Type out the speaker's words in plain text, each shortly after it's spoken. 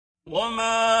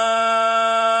وما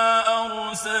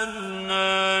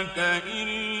أرسلناك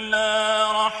إلا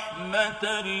رحمة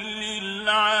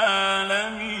للعالمين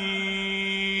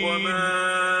وما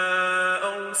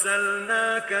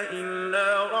أرسلناك إلا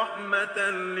رحمة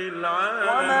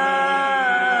للعالمين وما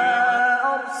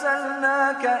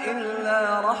أرسلناك إلا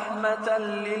رحمة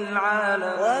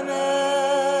للعالمين وما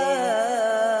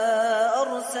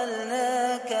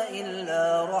أرسلناك إلا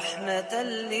رحمة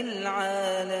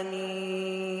للعالمين.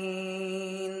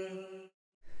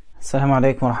 السلام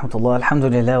عليكم ورحمة الله. الحمد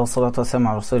لله والصلاة والسلام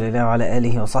على رسول الله وعلى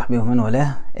آله وصحبه ومن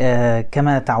والاه.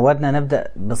 كما تعودنا نبدأ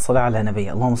بالصلاة على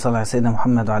نبي. اللهم صل على سيدنا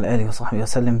محمد وعلى آله وصحبه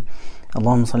وسلم.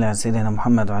 اللهم صل على سيدنا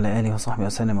محمد وعلى آله وصحبه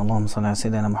وسلم. اللهم صل على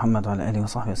سيدنا محمد وعلى آله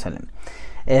وصحبه وسلم.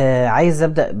 عايز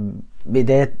أبدأ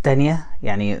بداية تانية،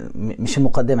 يعني مش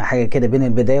المقدمة، حاجة كده بين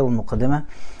البداية والمقدمة،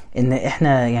 إن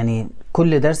إحنا يعني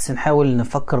كل درس نحاول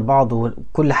نفكر بعض،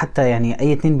 وكل حتى يعني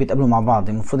أي اتنين بيتقابلوا مع بعض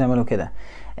المفروض يعملوا كده.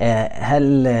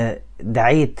 هل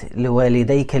دعيت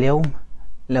لوالديك اليوم؟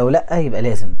 لو لا يبقى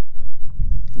لازم،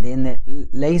 لأن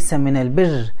ليس من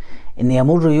البر ان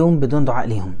يمر يوم بدون دعاء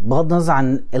ليهم، بغض النظر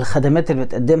عن الخدمات اللي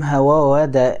بتقدمها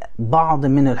وده بعض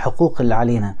من الحقوق اللي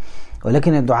علينا،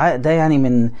 ولكن الدعاء ده يعني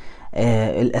من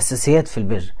الأساسيات في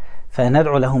البر.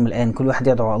 فندعو لهم الآن، كل واحد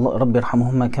يدعو الله رب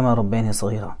يرحمهما كما ربياني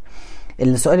صغيرا.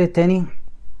 السؤال الثاني،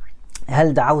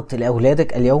 هل دعوت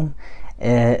لأولادك اليوم؟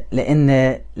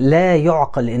 لأن لا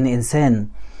يعقل إن إنسان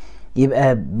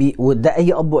يبقى وده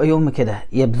أي أب وأي أم كده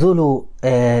يبذلوا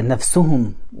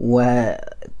نفسهم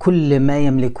وكل ما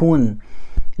يملكون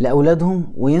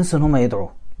لأولادهم وينسوا إن هم يدعوا.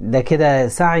 ده كده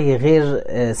سعي غير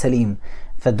سليم.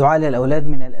 فالدعاء للأولاد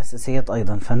من الأساسيات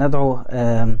أيضا، فندعو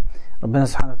ربنا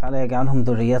سبحانه وتعالى يجعلهم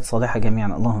ذريات صالحة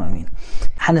جميعا، اللهم أمين.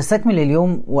 هنستكمل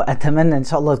اليوم، وأتمنى إن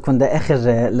شاء الله تكون ده آخر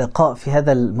لقاء في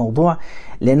هذا الموضوع،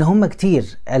 لأن هم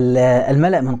كتير،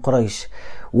 الملأ من قريش.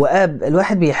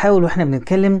 الواحد بيحاول وإحنا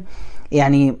بنتكلم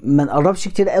يعني ما نقربش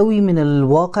كتير قوي من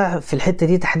الواقع في الحتة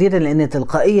دي تحديدا، لأن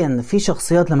تلقائيا في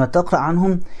شخصيات لما تقرأ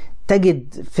عنهم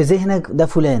تجد في ذهنك ده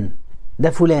فلان ده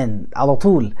فلان على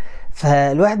طول.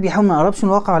 فالواحد بيحاول ما يقربش من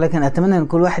الواقع، ولكن أتمنى أن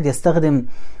كل واحد يستخدم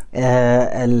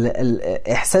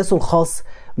إحساسه الخاص،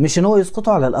 مش أنه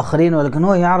يسقطه على الآخرين، ولكن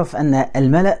هو يعرف أن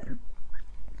الملأ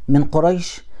من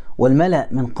قريش والملأ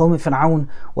من قوم فرعون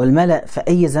والملأ في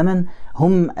أي زمن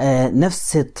هم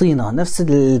نفس الطينة، نفس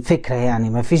الفكرة، يعني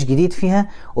ما فيش جديد فيها.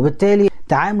 وبالتالي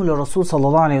تعامل الرسول صلى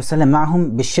الله عليه وسلم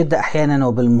معهم بالشدة أحيانا،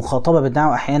 وبالمخاطبة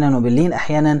بالدعوة أحيانا، وباللين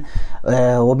أحيانا،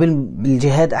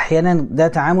 وبالجهاد أحيانا، ده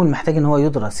تعامل محتاج أن هو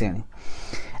يدرس. يعني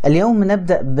اليوم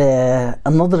نبدأ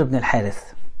بالنضر بن الحارث.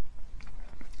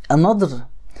 النضر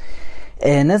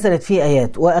نزلت فيه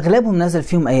آيات، وأغلبهم نزل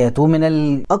فيهم آيات، ومن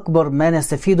الأكبر ما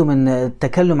نستفيد من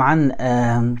التكلم عن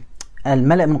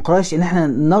الملأ من قريش إن احنا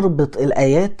نربط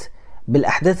الآيات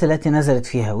بالأحداث التي نزلت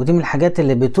فيها، ودي من الحاجات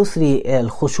اللي بتثري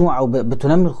الخشوع أو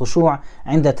بتنمي الخشوع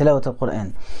عند تلاوة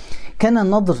القرآن. كان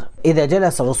النضر إذا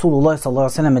جلس رسول الله صلى الله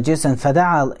عليه وسلم مجلسا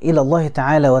فدعا إلى الله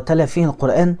تعالى وتلا فيه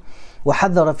القرآن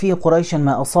وحذر فيه قريشا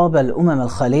ما أصاب الأمم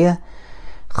الخالية،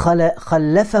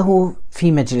 خلفه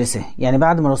في مجلسه. يعني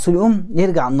بعد ما الرسول يقوم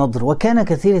يرجع النضر، وكان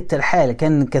كثير الترحال،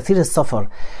 كان كثير السفر،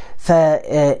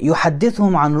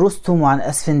 فيحدثهم عن رستم وعن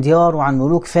أسفنديار وعن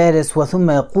ملوك فارس،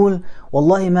 وثم يقول: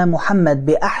 والله ما محمد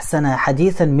بأحسن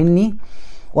حديثا مني،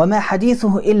 وما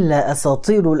حديثه إلا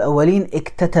أساطير الأولين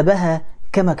اكتتبها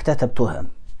كما اكتتبتها.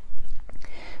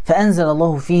 فأنزل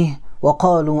الله فيه: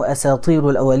 وقالوا أساطير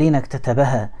الأولين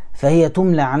اكتتبها فهي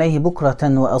تملى عليه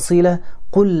بكرة وأصيلة،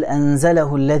 قل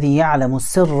أنزله الذي يعلم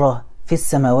السر في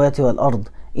السماوات والأرض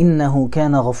إنه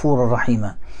كان غفورا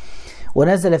رحيما.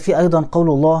 ونزل فيه أيضا قول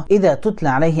الله: إذا تتلى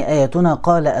عليه آياتنا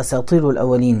قال أساطير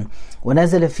الأولين.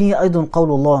 ونزل فيه أيضا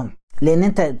قول الله، لأن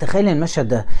أنت تخيل المشهد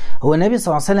ده، هو النبي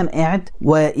صلى الله عليه وسلم قاعد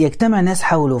ويجتمع الناس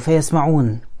حوله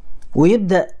فيسمعون،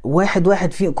 ويبدأ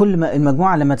واحد في كل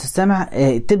المجموعة لما تستمع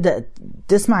تبدأ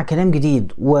تسمع كلام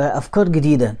جديد وأفكار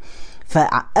جديدة.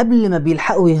 فقبل ما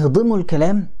بيلحقوا يهضموا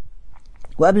الكلام،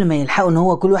 وقبل ما يلحقوا ان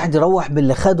هو كل واحد يروح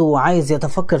باللي خده وعايز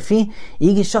يتفكر فيه،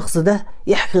 يجي الشخص ده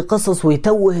يحكي قصص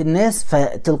ويتوه الناس،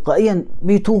 فتلقائيا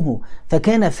بيتوهوا.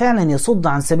 فكان فعلا يصد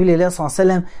عن سبيل الله صلى الله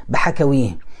عليه وسلم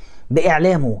بحكاويه،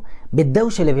 بإعلامه،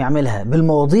 بالدوشة اللي بيعملها،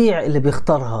 بالمواضيع اللي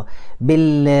بيختارها،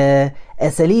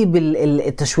 بالأساليب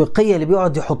التشويقية اللي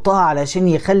بيقعد يحطها علشان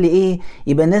يخلي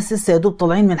يبقى الناس لسه يدوب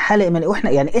طالعين من حالة إيمانية.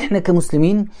 وإحنا إحنا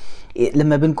كمسلمين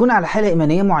لما بنكون على حالة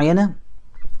إيمانية معينة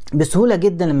بسهولة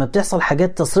جدا لما بتحصل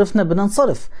حاجات تصرفنا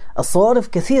بننصرف، الصوارف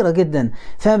كثيرة جدا،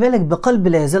 فما بالك بقلب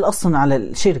لا يزال أصلا على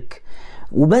الشرك.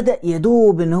 وبدأ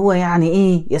يدوب ان هو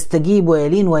يعني يستجيب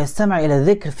ويلين ويستمع الى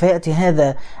الذكر، فيأتي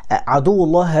هذا عدو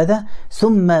الله هذا،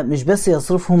 ثم مش بس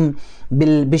يصرفهم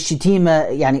بالشتيمة.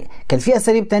 يعني كان في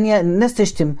أساليب تانية، الناس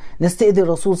تشتم، ناس تأذي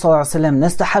الرسول صلى الله عليه وسلم،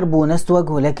 ناس تحاربه، ناس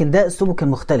تواجهه، لكن ده أسلوبه كان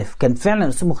مختلف، كان فعلا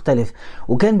أسلوب مختلف،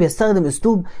 وكان بيستخدم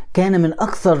أسلوب كان من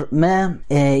أكثر ما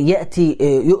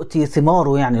يؤتي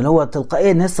ثماره، يعني اللي هو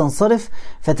تلقائيا الناس تنصرف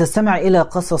فتستمع إلى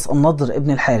قصص النضر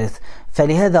ابن الحارث.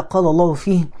 فلهذا قال الله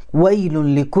فيه: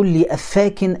 ويل لكل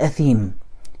أفاك أثيم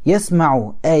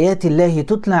يسمع آيات الله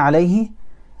تتلى عليه،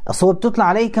 الصواب تطلع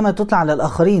عليه كما تطلع على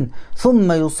الآخرين،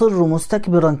 ثم يصر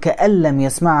مستكبرا كأن لم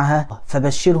يسمعها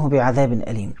فبشره بعذاب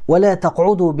أليم. ولا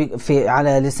تقعدوا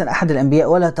على لسان أحد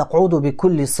الأنبياء: ولا تقعدوا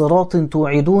بكل صراط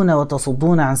توعدون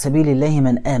وتصدون عن سبيل الله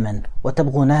من آمن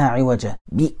وتبغونها عوجا.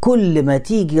 بكل ما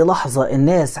تيجي لحظة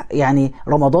الناس، يعني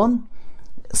رمضان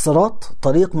صراط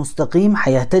طريق مستقيم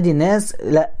هيهتدي الناس،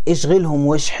 لا اشغلهم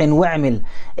واشحن واعمل.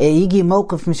 يجي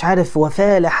موقف مش عارف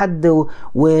وفاة لحد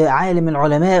وعالم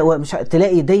العلماء ومش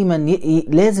تلاقي دايما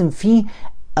لازم في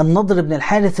النضر بن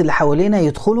الحارث اللي حوالينا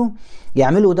يدخلوا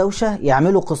يعملوا دوشة،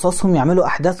 يعملوا قصصهم، يعملوا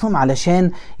أحداثهم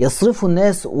علشان يصرفوا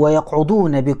الناس.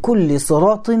 ويقعدون بكل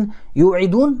صراط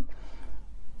يوعدون،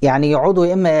 يعني يقعدوا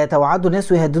يا إما يتوعدوا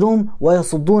الناس ويهددوهم،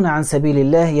 ويصدون عن سبيل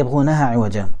الله يبغونها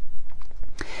عوجا.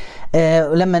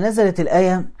 لما نزلت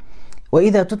الآية: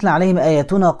 وإذا تتلى عليهم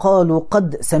آياتنا قالوا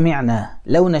قد سمعنا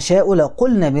لو نشاء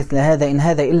لقلنا مثل هذا إن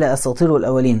هذا إلا أساطير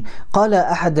الأولين. قال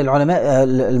أحد العلماء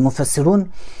المفسرون: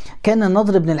 كان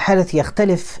النضر بن الحارث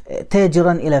يختلف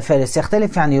تاجرا إلى فارس،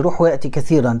 يختلف يعني يروح ويأتي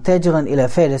كثيرا، تاجرا إلى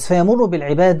فارس، فيمر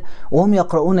بالعباد وهم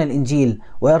يقرؤون الإنجيل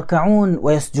ويركعون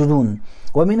ويسجدون.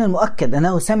 ومن المؤكد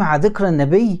أنه سمع ذكر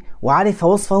النبي وعرف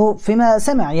وصفه فيما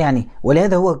سمع، يعني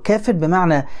ولهذا هو كافر،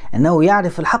 بمعنى أنه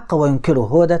يعرف الحق وينكره،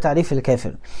 هو ده تعريف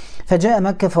الكافر. فجاء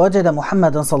مكة فوجد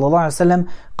محمدا صلى الله عليه وسلم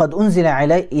قد أنزل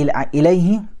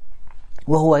إليه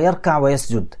وهو يركع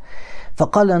ويسجد،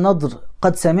 فقال النضر: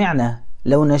 قد سمعنا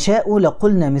لو نشاء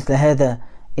لقلنا مثل هذا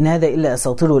إن هذا إلا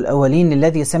أساطير الأولين،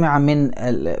 الذي سمع من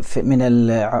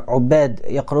العباد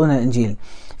يقرؤون الإنجيل.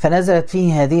 فنزلت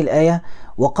فيه هذه الآية،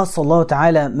 وقص الله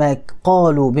تعالى ما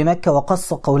قالوا بمكة،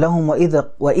 وقص قولهم: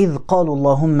 وإذ قالوا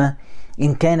اللهم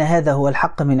إن كان هذا هو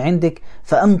الحق من عندك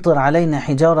فأمطر علينا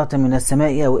حجارة من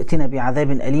السماء أو ائتنا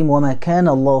بعذاب أليم وما كان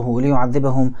الله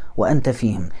ليعذبهم وأنت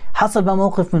فيهم. حصل بقى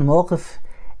موقف من مواقف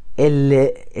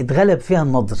اللي اتغلب فيها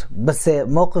النضر، بس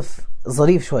موقف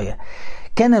ظريف شوية.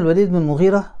 كان الوليد بن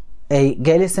المغيرة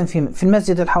جالسا في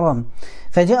المسجد الحرام،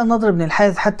 فجاء النضر بن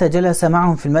الحارث حتى جلس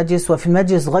معهم في المجلس، وفي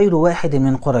المجلس غير واحد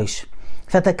من قريش.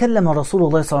 فتكلم رسول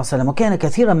الله صلى الله عليه وسلم، وكان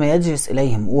كثيرا ما يجلس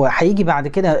إليهم. وهيجي بعد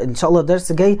كده إن شاء الله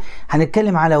درس جاي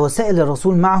هنتكلم على وسائل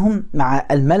الرسول معهم مع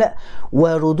الملأ،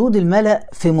 وردود الملأ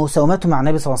في مساومته مع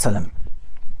النبي صلى الله عليه وسلم،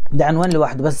 ده عنوان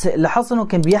لوحده. بس اللي حصل انه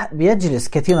كان بيجلس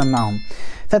كثيرا معهم.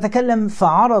 فتكلم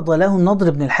فعرض له النضر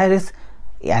بن الحارث،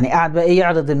 يعني قاعد بقى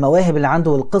يعرض المواهب اللي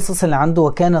عنده والقصص اللي عنده،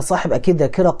 وكان صاحب أكيد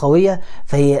ذاكرة قوية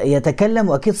فيتكلم،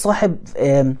 وأكيد صاحب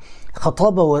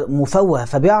خطابة ومفوه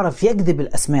فبيعرف يجذب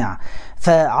الأسماع.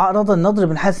 فعرض النضر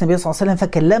بن الحارث النبي صلى الله عليه وسلم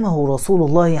فكلمه رسول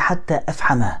الله حتى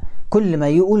أفحمه، كل ما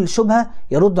يقول شبهة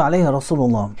يرد عليه رسول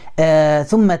الله.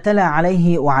 ثم تلا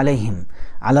عليه وعليهم،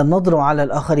 على النضر وعلى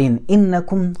الآخرين: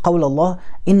 إنكم، قول الله: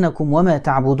 إنكم وما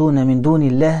تعبدون من دون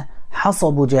الله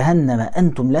حصب جهنم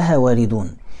أنتم لها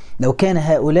واردون، لو كان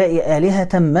هؤلاء آلهة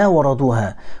ما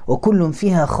وردوها وكل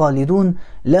فيها خالدون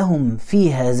لهم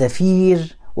فيها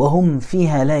زفير وهم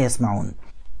فيها لا يسمعون.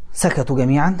 سكتوا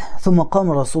جميعا، ثم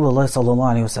قام رسول الله صلى الله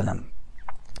عليه وسلم،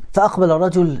 فأقبل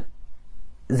رجل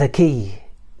ذكي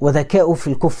وذكاء في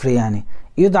الكفر، يعني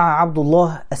يدعى عبد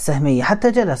الله السهمي،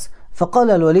 حتى جلس.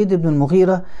 فقال الوليد بن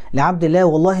المغيرة لعبد الله: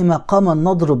 والله ما قام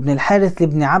النضر بن الحارث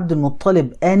لابن عبد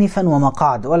المطلب آنفا وما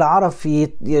قعد، ولا عرف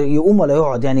يقوم ولا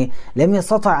يقعد، يعني لم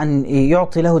يستطع أن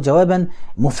يعطي له جوابا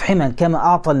مفحما كما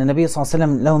أعطى للنبي صلى الله عليه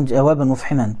وسلم لهم جوابا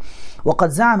مفحما. وقد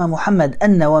زعم محمد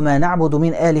أن وما نعبد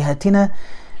من آلهتنا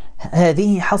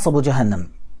هذه حصب جهنم.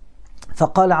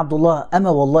 فقال عبد الله: أما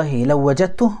والله لو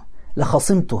وجدته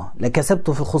لخصمته،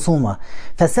 لكسبته في الخصومة.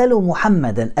 فسألوا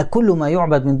محمدا: أكل ما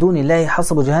يعبد من دون الله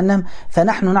حصب جهنم؟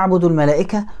 فنحن نعبد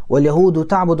الملائكة، واليهود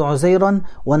تعبد عزيرا،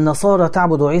 والنصارى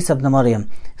تعبد عيسى بن مريم.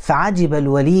 فعجب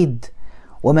الوليد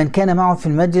ومن كان معه في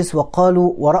المجلس،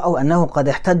 وقالوا ورأوا أنه قد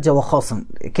احتج وخاصم.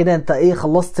 كده أنت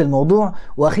خلصت الموضوع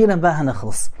وأخيرا بقى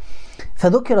هنخلص.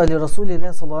 فذكر لرسول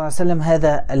الله صلى الله عليه وسلم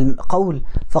هذا القول،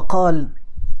 فقال: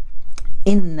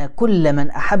 إن كل من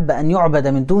أحب أن يعبد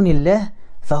من دون الله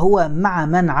فهو مع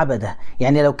من عبده،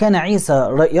 يعني لو كان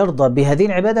عيسى يرضى بهذه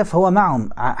العبادة فهو معهم،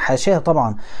 حاشاه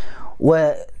طبعا.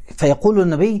 فيقول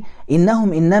النبي: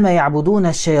 إنهم إنما يعبدون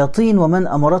الشياطين ومن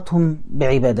أمرتهم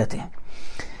بعبادته.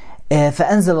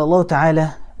 فأنزل الله تعالى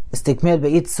استكمال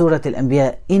بقية سورة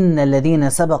الأنبياء: إن الذين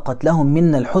سبقت لهم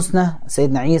منا الحسنى،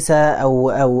 سيدنا عيسى أو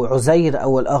عزير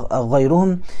أو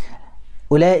غيرهم،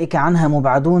 أولئك عنها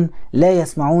مبعدون لا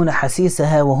يسمعون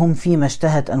حسيسها وهم فيما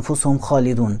اشتهت أنفسهم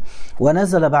خالدون.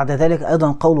 ونزل بعد ذلك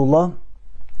أيضا قول الله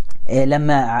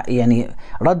لما يعني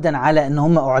ردا على أن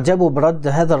هم أعجبوا برد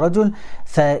هذا الرجل،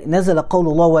 فنزل قول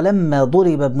الله: ولما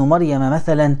ضرب ابن مريم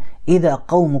مثلا إذا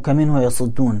قومك منه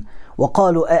يصدون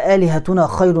وقالوا أآلهتنا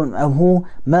خير أم هو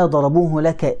ما ضربوه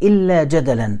لك إلا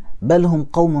جدلا بل هم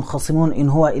قوم خصمون إن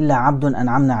هو إلا عبد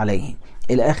أنعمنا عليه،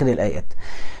 إلى آخر الآيات.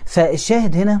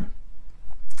 فالشاهد هنا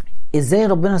إزاي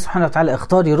ربنا سبحانه وتعالى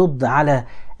اختار يرد على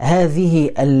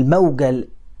هذه الموجة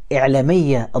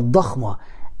الإعلامية الضخمة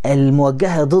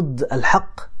الموجهة ضد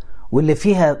الحق واللي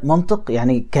فيها منطق.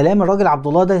 يعني كلام الراجل عبد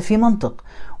الله ده فيه منطق،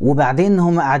 وبعدين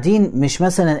هم قاعدين مش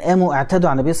مثلا قاموا اعتدوا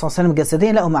على النبي صلى الله عليه وسلم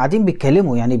جسديا، لا هم قاعدين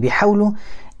بيتكلموا، يعني بيحاولوا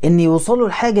ان يوصلوا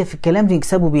لحاجة في الكلام دي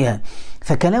يكسبوا بيها.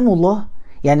 فكلام الله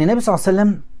يعني النبي صلى الله عليه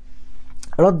وسلم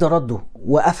رده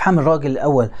وافهم الراجل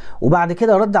الاول وبعد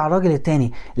كده رد على الراجل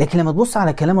الثاني. لكن لما تبص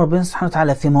على كلام ربنا سبحانه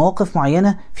وتعالى في مواقف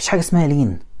معينة مفيش حاجة اسمها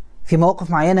لين، في مواقف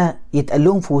معينة يتقال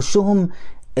لهم في وشهم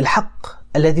الحق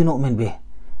الذي نؤمن به.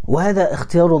 وهذا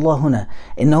اختيار الله هنا،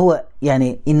 ان هو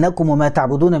يعني انكم وما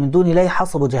تعبدون من دون الله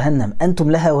حصب جهنم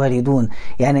انتم لها واردون.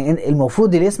 يعني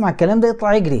المفروض اللي يسمع الكلام ده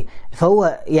يطلع يجري.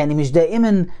 فهو يعني مش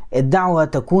دائما الدعوة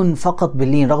تكون فقط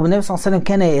باللين، رغم النبي صلى الله عليه وسلم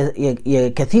كان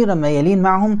كثيرا ما يلين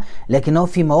معهم، لكنه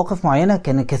في مواقف معينة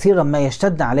كان كثيرا ما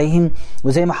يشتد عليهم،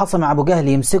 وزي ما حصل مع ابو جهل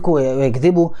يمسكه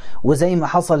ويكذبه، وزي ما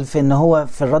حصل في ان هو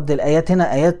في الرد الآيات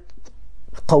هنا آيات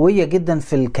قوية جدا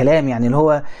في الكلام، يعني اللي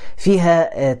هو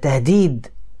فيها تهديد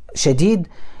شديد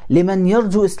لمن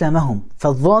يرجو إسلامهم.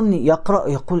 فالظن يقرأ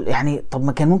يقول يعني طب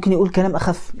ما كان ممكن يقول كلام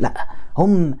أخف، لا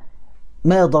هم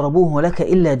ما ضربوه لك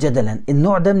إلا جدلا.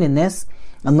 النوع ده من الناس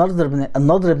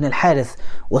النضر بن الحارث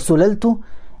وسلالته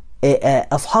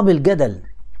أصحاب الجدل،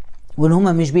 وإن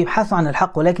هم مش بيبحثوا عن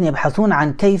الحق ولكن يبحثون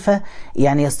عن كيف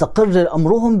يعني يستقر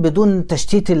أمرهم بدون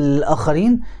تشتيت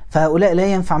الآخرين. فهؤلاء لا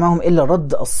ينفع معهم إلا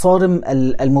الرد الصارم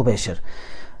المباشر.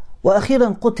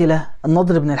 وأخيرا قتل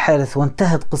النضر بن الحارث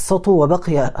وانتهت قصته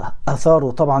وبقي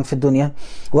أثاره طبعا في الدنيا.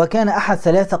 وكان أحد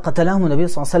ثلاثة قتلهم النبي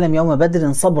صلى الله عليه وسلم يوم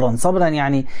بدر صبرا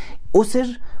يعني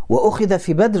أسر وأخذ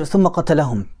في بدر ثم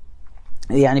قتلهم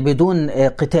يعني بدون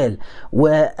قتال،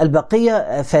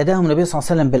 والبقية فاداهم النبي صلى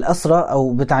الله عليه وسلم بالأسرى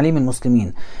أو بتعليم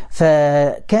المسلمين.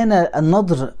 فكان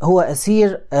النضر هو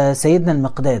أسير سيدنا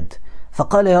المقداد،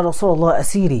 فقال يا رسول الله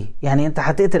أسيري، يعني أنت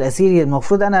هتقتل أسيري،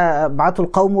 المفروض أنا أبعته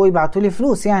القوم ويبعتوا لي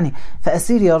فلوس يعني،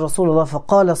 فأسيري يا رسول الله.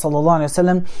 فقال صلى الله عليه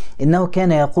وسلم إنه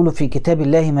كان يقول في كتاب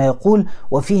الله ما يقول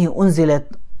وفيه أنزلت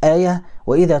آية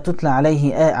وإذا تتلى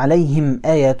عليهم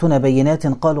آياتنا بينات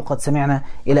قالوا قد سمعنا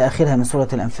إلى آخرها من سورة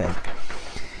الأنفال.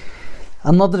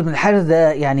 النضر بن الحارث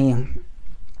ده يعني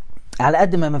على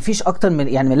قد ما فيش أكتر من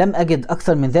يعني لم أجد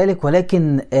أكثر من ذلك،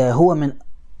 ولكن هو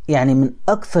من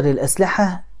أكثر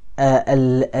الأسلحة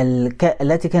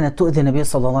التي كانت تؤذي النبي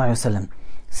صلى الله عليه وسلم،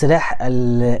 سلاح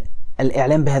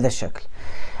الإعلام بهذا الشكل.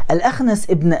 الأخنس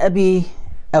ابن أبي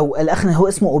أو الأخنس هو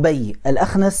اسمه أبي،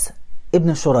 الأخنس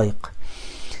ابن شريق.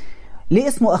 ليه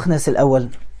اسمه أخنس الأول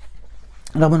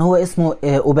رغم أنه هو اسمه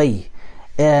أبي؟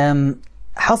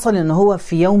 حصل أنه هو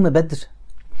في يوم بدر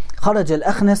خرج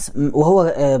الأخنس وهو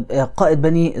قائد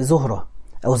بني زهرة،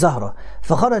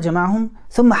 فخرج معهم،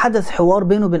 ثم حدث حوار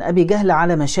بينه وبين أبي جهل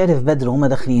على مشارف بدر وهم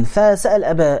داخلين. فسأل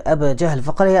أبا جهل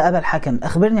فقال يا أبا الحكم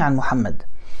أخبرني عن محمد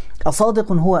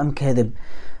أصادق هو أم كاذب؟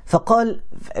 فقال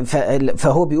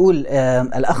فهو بيقول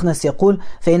الأخنس يقول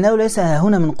فإنه ليس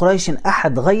هنا من قريش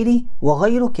أحد غيري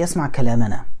وغيرك يسمع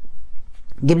كلامنا.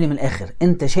 جيب لي من الآخر،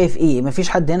 أنت شايف إيه؟ مفيش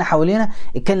حد هنا حوالينا،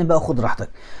 اتكلم بقى خد راحتك.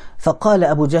 فقال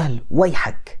أبو جهل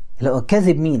ويحك، لو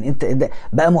كذب مين انت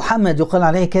بقى محمد يقال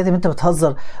عليه كاذب؟ انت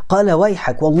بتهزر. قال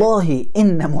ويحك والله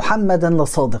إن محمدا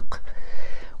لصادق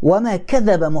وما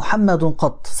كذب محمد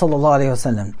قط صلى الله عليه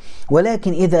وسلم،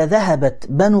 ولكن إذا ذهبت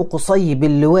بنو قصي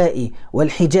باللواء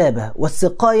والحجابة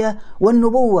والسقاية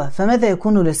والنبوة فماذا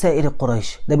يكون لسائر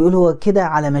قريش؟ ده بيقول هو كده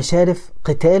على مشارف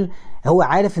قتال، هو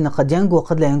عارف ان قد ينجو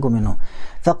وقد لا ينجو منه.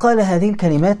 فقال هذه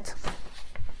الكلمات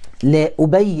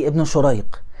لأبي ابن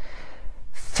شريق،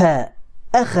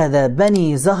 فأخذ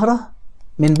بني زهرة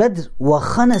من بدر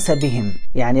وخنس بهم،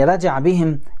 يعني رجع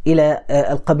بهم إلى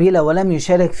القبيلة ولم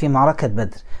يشارك في معركة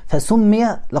بدر، فسمي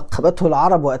لقبته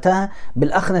العرب وقتها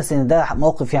بالأخنس، إن ده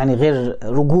موقف يعني غير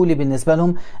رجولي بالنسبة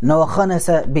لهم أنه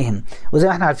خنس بهم. وزي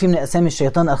ما احنا عارفين من أسامي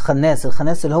الشيطان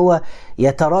الخناس اللي هو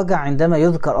يتراجع عندما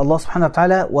يذكر الله سبحانه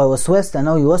وتعالى، ووسواس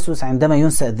لأنه يوسوس عندما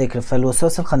ينسى الذكر،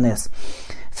 فالوسواس الخناس.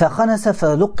 فخنس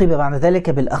فلقب بعد ذلك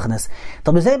بالأخنس.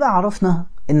 طب ازاي بقى عرفنا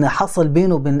ان حصل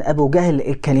بينه وبين ابو جهل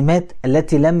الكلمات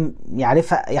التي لم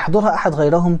يعرفها يحضرها احد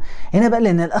غيرهم؟ هنا بقى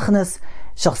لان الأخنس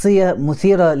شخصية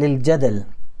مثيرة للجدل،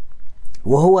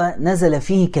 وهو نزل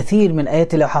فيه كثير من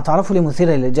آيات الله، هتعرفوا ليه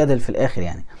مثيرة للجدل في الآخر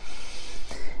يعني.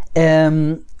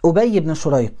 أبي بن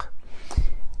شريق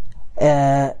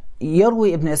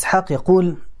يروي ابن إسحاق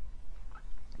يقول: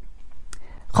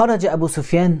 خرج أبو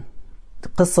سفيان،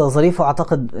 قصة ظريفة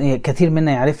وأعتقد كثير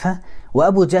منا يعرفها،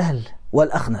 وأبو جهل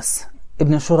والأخنس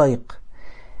ابن شريق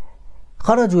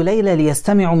خرجوا ليلة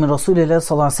ليستمعوا من رسول الله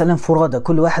صلى الله عليه وسلم فرادى،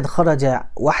 كل واحد خرج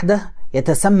وحده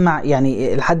يتسمع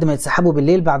يعني لحد ما يتسحبوا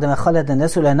بالليل. بعد ما خلد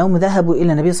الناس إلى النوم ذهبوا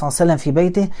إلى النبي صلى الله عليه وسلم في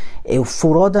بيته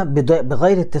فرادى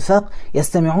بغير اتفاق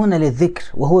يستمعون للذكر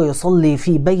وهو يصلي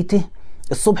في بيته.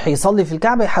 الصبح يصلي في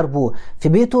الكعبة يحاربوه، في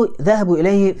بيته ذهبوا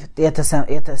إليه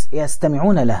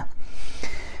يستمعون له.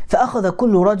 فأخذ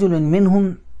كل رجل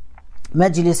منهم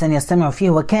مجلسا يستمع فيه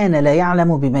وكان لا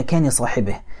يعلم بمكان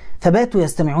صاحبه، فباتوا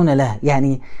يستمعون له.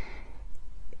 يعني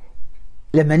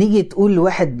لما نيجي تقول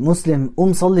لواحد مسلم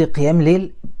قوم صلي قيام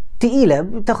ليل، تقيلة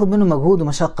بتاخد منه مجهود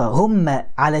ومشقة. هم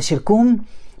على شركهم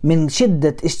من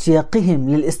شدة اشتياقهم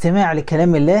للاستماع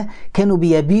لكلام الله كانوا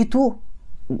بيبيتوا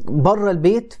بره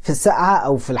البيت في السقعة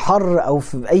أو في الحر أو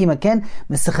في أي مكان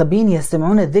مستخبين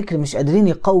يستمعون الذكر، مش قادرين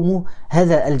يقاوموا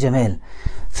هذا الجمال.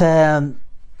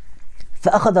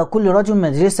 فأخذ كل رجل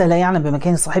مجلسه لا يعلم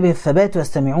بمكان صاحبه فباتوا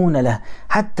يستمعون له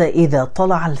حتى إذا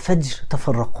طلع الفجر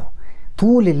تفرقوا.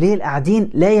 طول الليل قاعدين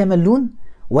لا يملون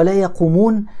ولا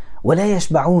يقومون ولا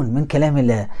يشبعون من كلام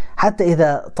الله، حتى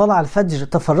إذا طلع الفجر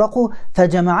تفرقوا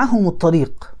فجمعهم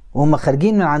الطريق، وهم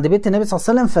خارجين من عند بيت النبي صلى الله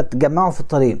عليه وسلم فتجمعوا في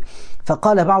الطريق.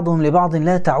 فقال بعضهم لبعض: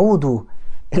 لا تعودوا،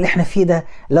 اللي احنا فيه ده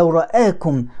لو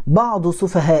رآكم بعض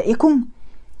سفهائكم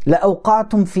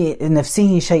لأوقعتم في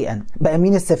نفسه شيئا. بقى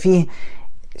مين السفيه؟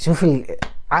 شوف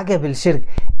عجب الشرك.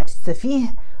 السفيه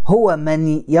هو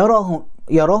من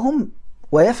يراهم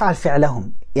ويفعل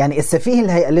فعلهم، يعني السفيه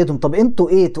اللي هيقلدهم. طب انتوا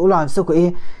ايه تقولوا عن نفسكم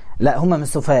ايه؟ لا، هم مش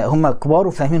سفهاء، هم كبار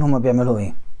وفاهمين هم بيعملوا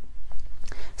ايه.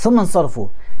 ثم انصرفوا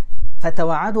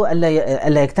فتوعدوا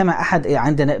ألا يجتمع أحد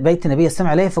عند بيت النبي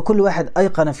يستمع إليه، فكل واحد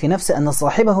أيقن في نفسه أن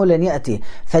صاحبه لن يأتي.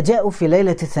 فجاءوا في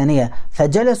ليلة الثانية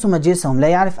فجلسوا مجلسهم لا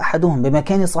يعرف أحدهم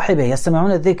بمكان صاحبه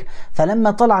يستمعون الذكر،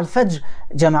 فلما طلع الفجر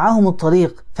جمعهم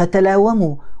الطريق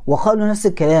فتلاوموا وقالوا نفس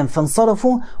الكلام،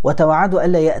 فانصرفوا وتوعدوا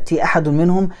ألا يأتي أحد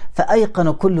منهم،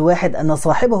 فأيقن كل واحد أن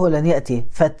صاحبه لن يأتي.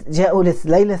 فجاءوا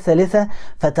لليلة الثالثة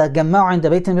فتجمعوا عند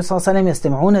بيت النبي صلى الله عليه وسلم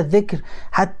يستمعون الذكر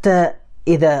حتى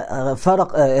إذا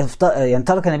يعني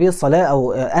ترك النبي الصلاة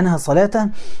أو أنهى صلاته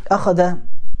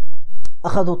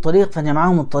أخذوا الطريق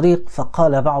فجمعهم الطريق.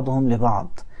 فقال بعضهم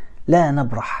لبعض: لا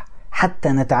نبرح حتى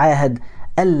نتعاهد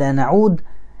ألا نعود،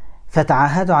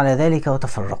 فتعاهدوا على ذلك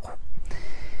وتفرقوا.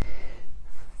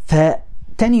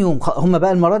 فتاني يوم هم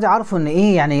بقى المرة دي عرفوا ان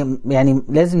ايه يعني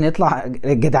لازم نطلع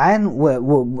جدعان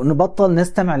ونبطل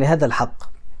نستمع لهذا الحق.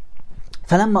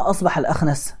 فلما أصبح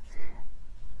الأخنس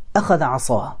أخذ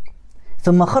عصاه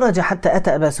ثم خرج حتى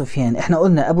أتى أبا سفيان. احنا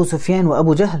قلنا أبو سفيان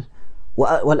وأبو جهل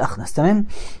والأخنس، تمام؟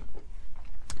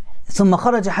 ثم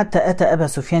خرج حتى أتى أبا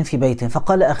سفيان في بيته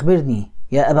فقال: أخبرني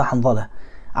يا أبا حنظلة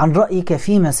عن رأيك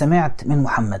فيما سمعت من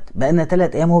محمد. بقالنا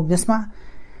 3 أيام وهو بنسمع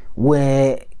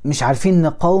ومش عارفين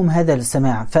نقاوم هذا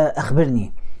السماع،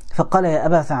 فأخبرني. فقال: يا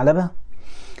أبا ثعلبة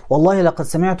والله لقد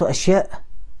سمعت أشياء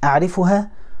أعرفها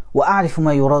وأعرف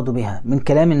ما يراد بها من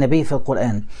كلام النبي في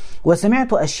القرآن،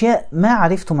 وسمعت أشياء ما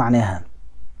عرفت معناها.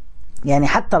 يعني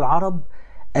حتى العرب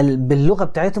باللغة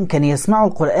بتاعتهم كانوا يسمعوا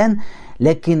القرآن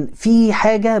لكن في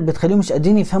حاجة بتخليهم مش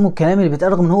قادرين يفهموا الكلام اللي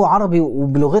بيتقال رغم ان هو عربي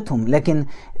وبلغتهم، لكن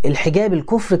الحجاب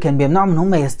الكفر كان بيمنعهم ان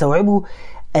هم يستوعبوا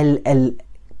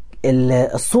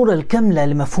الصورة الكاملة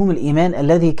لمفهوم الإيمان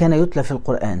الذي كان يتلى في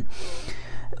القرآن،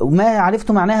 وما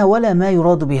عرفت معناها ولا ما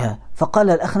يراد بها. فقال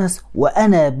الأخنس: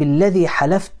 وأنا بالذي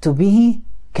حلفت به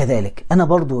كذلك. أنا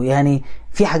برضو يعني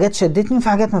في حاجات شدتني وفي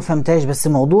حاجات ما فهمتهاش، بس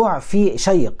الموضوع فيه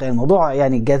شيق، يعني الموضوع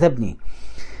يعني جذبني.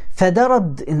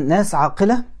 فدرد الناس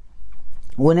عاقلة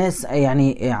وناس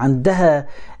يعني عندها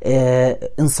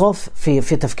إنصاف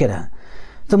في تفكيرها.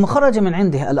 ثم خرج من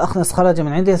عنده الأخنس، خرج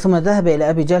من عنده ثم ذهب إلى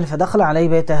أبي جهل فدخل عليه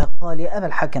بيته. قال: يا أبا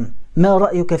الحكم ما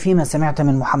رأيك فيما سمعت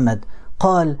من محمد؟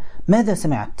 قال: ماذا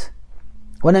سمعت؟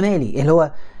 وأنا مالي، اللي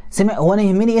هو سمع، وانا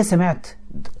يهمني ايه سمعت؟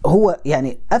 هو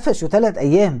يعني قفشه 3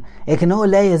 أيام لكن هو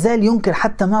لا يزال ينكر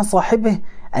حتى مع صاحبه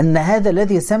أن هذا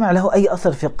الذي سمع له أي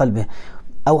أثر في قلبه،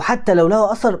 أو حتى لو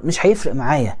له أثر مش هيفرق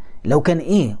معايا لو كان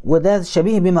إيه. وده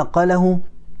شبيه بما قاله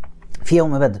في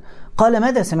يوم بدر. قال: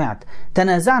 ماذا سمعت؟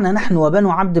 تنازعنا نحن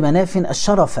وبنو عبد مناف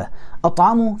الشرف،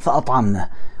 أطعموا فأطعمنا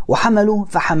وحملوا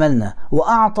فحملنا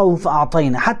وأعطوا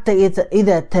فأعطينا، حتى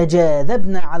إذا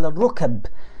تجاذبنا على الركب،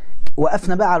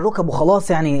 وقفنا بقى على الركب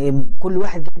وخلاص، يعني كل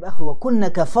واحد جاب آخره، وكنا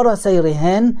كفرسي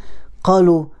رهان،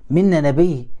 قالوا منا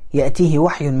نبي يأتيه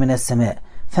وحي من السماء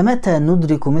فمتى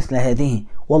ندرك مثل هذه،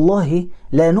 والله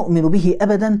لا نؤمن به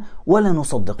أبدا ولا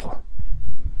نصدقه.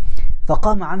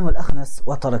 فقام عنه الأخنس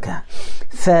وتركه.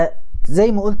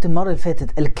 فزي ما قلت المرة اللي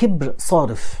فاتت، الكبر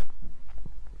صارف،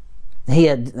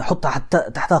 هي حط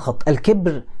تحتها خط،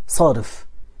 الكبر صارف،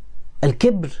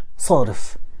 الكبر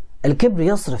صارف، الكبر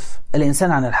يصرف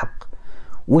الإنسان عن الحق،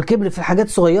 والكبر في الحاجات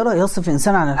الصغيرة يصرف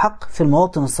الإنسان عن الحق في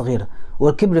المواطن الصغيرة،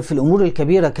 والكبر في الأمور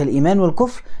الكبيرة كالإيمان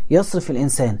والكفر يصرف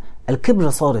الإنسان. الكبر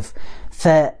صارف.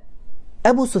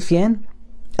 فأبو سفيان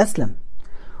أسلم،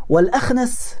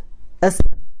 والأخنس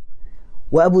أسلم،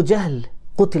 وأبو جهل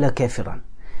قتل كافرا.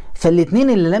 فالاثنين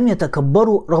اللي لم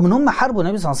يتكبروا، رغم ان هم حاربوا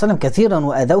النبي صلى الله عليه وسلم كثيرا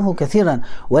وأذوه كثيرا،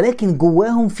 ولكن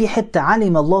جواهم في حتة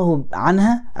علم الله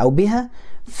عنها أو بها،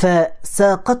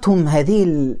 فساقتهم هذه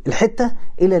الحتة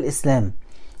إلى الإسلام.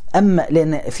 أما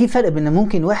لأن في فرق بين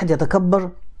ممكن واحد يتكبر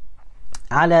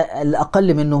على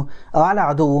الأقل منه أو على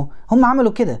عدوه، هم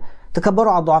عملوا كده،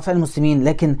 تكبروا على ضعفاء المسلمين،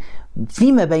 لكن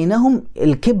فيما بينهم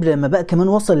الكبر لما بقى كمان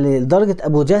وصل لدرجة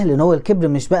أبو جهل، إن هو الكبر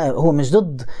مش بقى، هو مش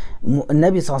ضد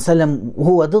النبي صلى الله عليه وسلم،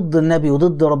 وهو ضد النبي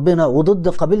وضد ربنا وضد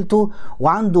قبيلته،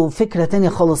 وعنده فكرة تانية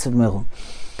خالص في دماغه.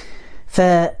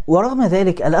 ورغم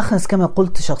ذلك الأخنس كما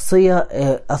قلت شخصية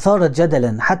أثارت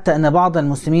جدلا، حتى أن بعض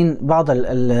المسلمين، بعض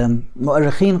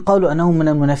المؤرخين قالوا أنه من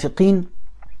المنافقين،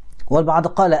 والبعض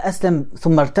قال أسلم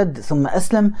ثم ارتد ثم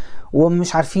أسلم،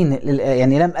 ومش عارفين،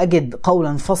 يعني لم أجد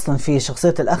قولا فصلا في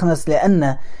شخصية الأخنس،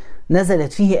 لأن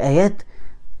نزلت فيه آيات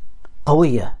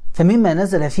قوية. فمما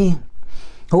نزل فيه،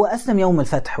 هو أسلم يوم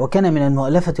الفتح وكان من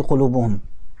المؤلفة قلوبهم،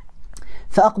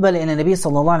 فأقبل إلى النبي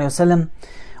صلى الله عليه وسلم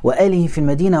وآله في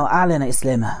المدينة وأعلن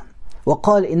إسلامه،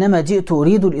 وقال إنما جئت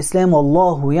أريد الإسلام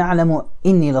والله يعلم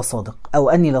إني لصادق أو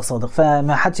أني لصادق،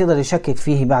 فما حدش يقدر يشكك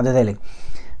فيه بعد ذلك.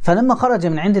 فلما خرج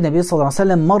من عند النبي صلى الله عليه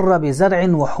وسلم مر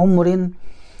بزرع وحمر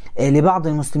لبعض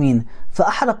المسلمين،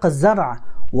 فأحرق الزرع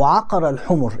وعقر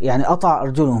الحمر، يعني قطع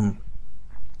أرجلهم.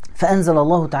 فأنزل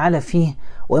الله تعالى فيه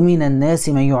ومن الناس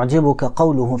من يعجبك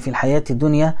قوله في الحياة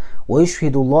الدنيا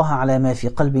ويشهد الله على ما في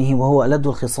قلبه وهو ألد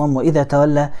الخصام وإذا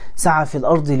تولى سعى في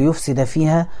الأرض ليفسد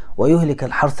فيها ويهلك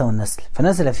الحرث والنسل.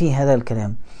 فنزل فيه هذا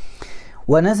الكلام.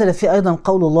 ونزل فيه أيضا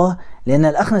قول الله، لأن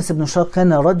الأخنس بن شريق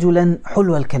كان رجلا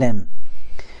حلو الكلام،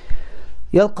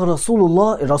 يلقى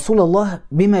رسول الله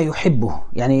بما يحبه،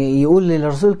 يعني يقول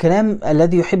للرسول الكلام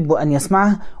الذي يحب أن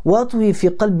يسمعه، ويطوي في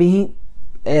قلبه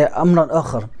أمرا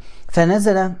آخر.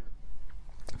 فنزل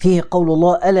فيه قول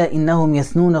الله ألا إنهم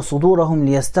يثنون صدورهم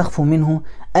ليستخفوا منه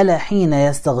ألا حين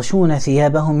يستغشون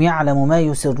ثيابهم يعلم ما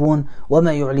يسرون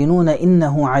وما يعلنون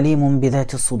إنه عليم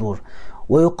بذات الصدور.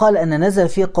 ويقال أن نزل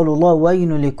فيه قول الله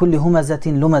ويل لكل همزة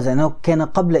لمزة، أنه كان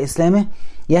قبل إسلامه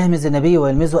يهمز النبي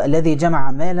ويلمزه الذي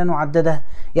جمع مالا وعدده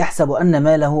يحسب أن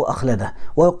ماله أخلده.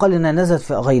 ويقال أن نزلت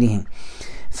في غيره.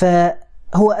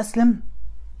 فهو أسلم،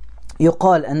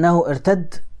 يقال أنه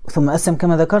ارتد ثم أسلم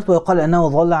كما ذكرت، ويقال أنه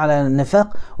ظل على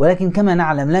النفاق، ولكن كما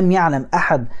نعلم لم يعلم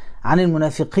أحد عن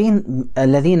المنافقين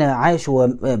الذين عاشوا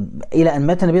إلى أن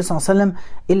مات النبي صلى الله عليه وسلم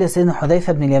إلا سيدنا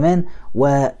حذيفة بن اليمان،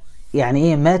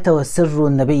 ويعني مات والسر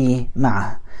النبي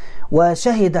معه.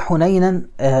 وشهد حنينا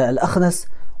الأخنس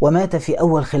ومات في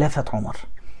أول خلافة عمر،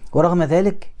 ورغم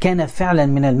ذلك كان فعلا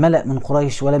من الملأ من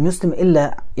قريش ولم يسلم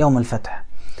إلا يوم الفتح.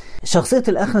 شخصية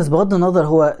الأخنس بغض النظر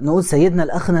هو نقول سيدنا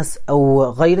الأخنس أو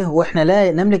غيره، وإحنا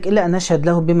لا نملك إلا أن نشهد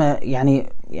له بما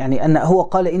يعني أن هو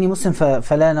قال إني مسلم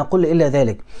فلا نقول إلا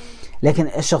ذلك، لكن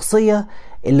الشخصية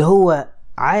اللي هو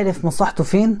عارف مصلحته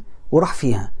فين وراح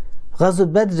فيها. غزوة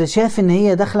بدر شاف إن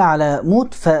هي داخلة على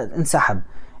موت فانسحب،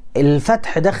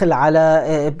 الفتح دخل على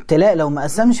ابتلاء لو ما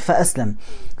أسلمش فأسلم،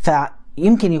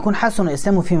 فيمكن يكون حسن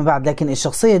إسلامه فيما بعد. لكن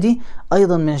الشخصية دي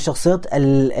أيضا من الشخصيات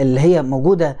اللي هي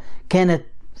موجودة، كانت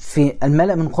في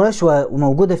الملأ من قريش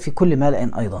وموجودة في كل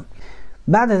ملأ أيضا.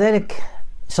 بعد ذلك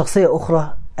شخصية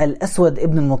أخرى، الأسود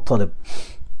ابن المطلب.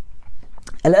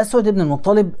 الأسود ابن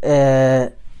المطلب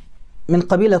من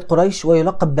قبيلة قريش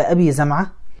ويلقب بأبي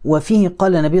زمعة. وفيه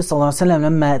قال النبي صلى الله عليه وسلم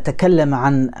لما تكلم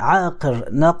عن عاقر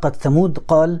ناقة ثمود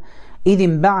قال إذ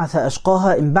انبعث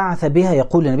أشقاها انبعث بها،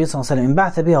 يقول النبي صلى الله عليه وسلم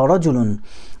انبعث بها رجل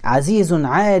عزيز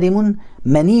عارم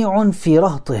منيع في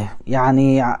رهطه،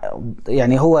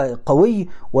 يعني هو قوي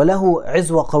وله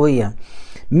عزوة قوية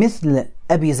مثل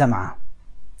أبي زمعة.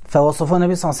 فوصفه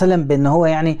النبي صلى الله عليه وسلم بأنه هو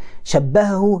يعني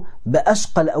شبهه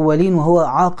بأشقى الأولين وهو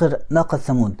عاقر ناقة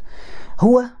ثمود.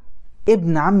 هو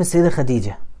ابن عم السيدة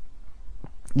خديجة،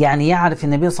 يعني يعرف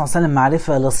النبي صلى الله عليه وسلم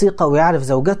معرفة لصيقة، ويعرف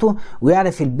زوجته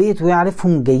ويعرف البيت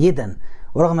ويعرفهم جيدا،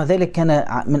 ورغم ذلك كان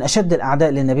من أشد الأعداء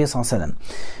للنبي صلى الله عليه وسلم.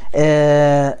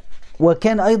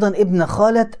 وكان أيضا ابن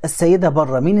خالة السيدة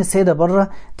برة. مين السيدة برة؟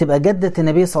 تبقى جدة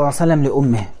النبي صلى الله عليه وسلم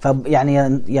لأمه.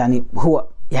 يعني هو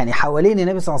يعني حوالين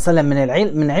النبي صلى الله عليه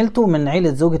وسلم من عيلته، من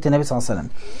عيلة زوجة النبي صلى الله عليه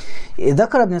وسلم.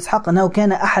 ذكر ابن إسحاق أنه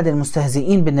كان أحد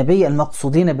المستهزئين بالنبي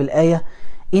المقصودين بالآية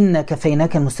إن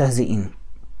كفيناك المستهزئين.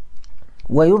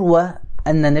 ويروى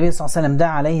أن النبي صلى الله عليه وسلم دعا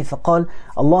عليه فقال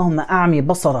اللهم أعمي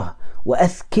بصره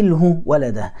وأثكله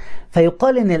ولده.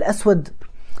 فيقال أن الأسود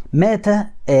مات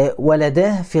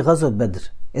ولداه في غزوة بدر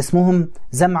اسمهم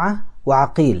زمعة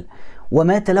وعقيل،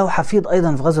 ومات له حفيد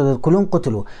أيضا في غزوة بدر، كلهم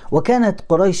قتلوا. وكانت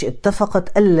قريش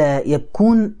اتفقت ألا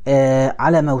يبكون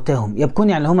على موتهم. يبكون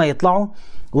يعني هم يطلعوا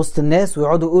وسط الناس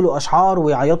ويقعدوا يقولوا أشعار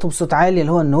ويعيطوا بصوت عالي،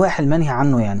 اللي هو النواح المنهي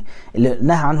عنه، يعني اللي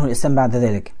نهى عنه الإسلام بعد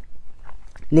ذلك،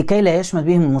 لكي لا يشمت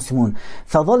بهم المسلمون.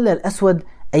 فظل الأسود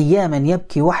أياما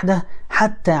يبكي وحده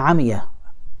حتى عمي،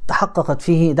 تحققت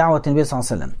فيه دعوة النبي صلى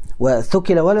الله عليه وسلم،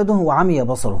 وثكل ولده وعمي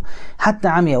بصره حتى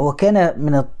عمي. وكان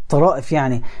من الطرائف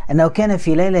يعني أنه كان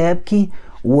في ليلة يبكي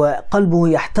وقلبه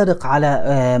يحترق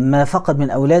على ما فقد من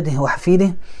أولاده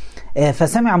وحفيده،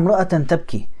 فسمع امرأة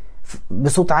تبكي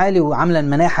بصوت عالي وعامله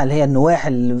المناحة اللي هي النواح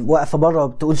اللي واقفة بره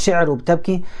وبتقول شعر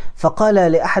وبتبكي. فقال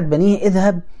لأحد بنيه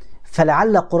اذهب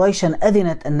فلعل قريشا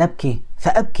أذنت أن نبكي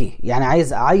فأبكي، يعني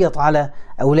عايز أعيط على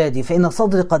أولادي فإن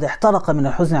صدري قد احترق من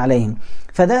الحزن عليهم.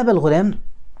 فذهب الغلام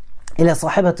إلى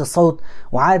صاحبة الصوت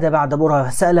وعاد بعد برهة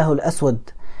فسأله الأسود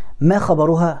ما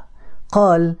خبرها؟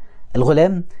 قال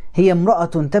الغلام هي امرأة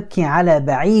تبكي على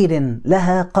بعير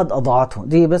لها قد أضاعته.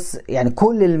 دي بس يعني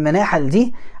كل المناحل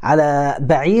دي على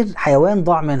بعير حيوان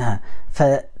ضاع منها.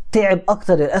 فتعب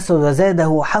أكثر الأسود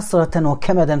وزاده حسرة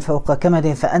وكمدا فوق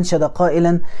كمده، فأنشد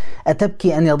قائلا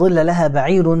أتبكي أن يضل لها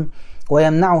بعير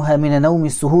ويمنعها من النوم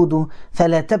السهود،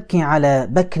 فلا تبكي على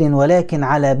بكر ولكن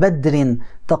على بدر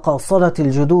تقاصرت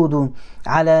الجدود،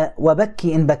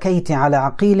 وبكي إن بكيت على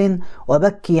عقيل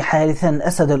وبكي حارثا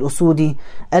أسد الأسود،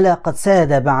 ألا قد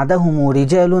ساد بعدهم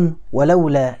رجال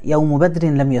ولولا يوم بدر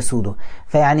لم يسودوا.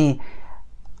 فيعني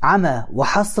عمى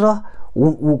وحسرة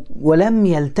ولم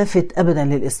يلتفت أبدا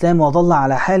للإسلام وظل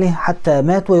على حاله حتى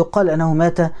مات، ويقال أنه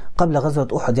مات قبل غزوة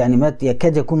أحد، يعني مات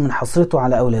يكاد يكون من حسرته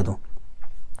على أولاده،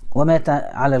 ومات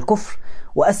على الكفر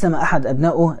وأسلم أحد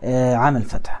أبنائه عام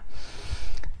الفتح.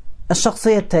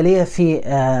 الشخصية التالية في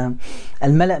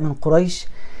الملأ من قريش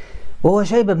وهو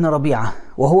شيبة بن ربيعة،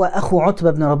 وهو أخو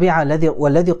عتبة بن ربيعة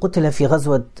والذي قتل في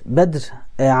غزوة بدر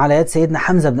على يد سيدنا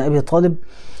حمزة بن أبي طالب.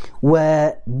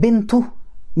 وبنته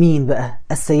مين بقى؟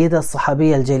 السيدة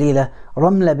الصحابية الجليلة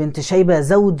رملة بنت شيبة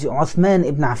زوج عثمان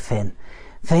بن عفان.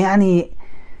 فيعني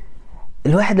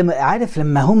الواحد لما عارف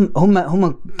لما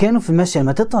هم كانوا في المشي،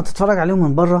 لما تطلع تتفرج عليهم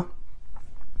من بره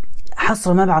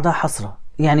حسرة ما بعدها حسرة،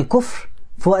 يعني كفر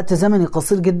في وقت زمني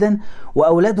قصير جدا،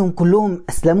 وأولادهم كلهم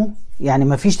أسلموا، يعني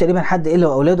ما فيش تقريبا حد إلا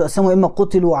وأولاده أسلموا إما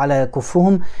قتلوا على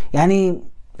كفرهم. يعني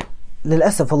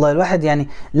للأسف والله الواحد يعني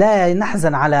لا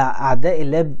نحزن على أعداء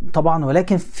الله طبعا،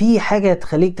 ولكن في حاجة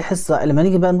تخليك تحس لما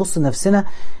نيجي بقى نبص لنفسنا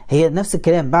هي نفس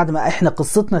الكلام، بعد ما احنا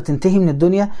قصتنا تنتهي من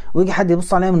الدنيا ويجي حد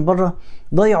يبص عليها من بره،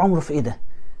 ضيع عمره في ايه ده؟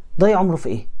 ضيع عمره في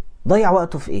ايه؟ ضيع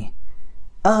وقته في ايه؟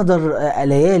 اهدر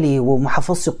ليالي وما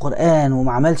حفظش القرآن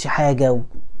وما عملش حاجة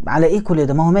على ايه كل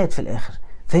ده؟ ما هو مات في الاخر.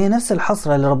 فهي نفس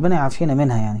الحسرة اللي ربنا يعافينا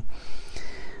منها يعني.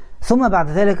 ثم بعد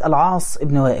ذلك العاص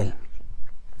ابن وائل،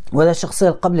 وده الشخصية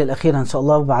القبل الأخيرة إن شاء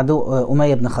الله، وبعده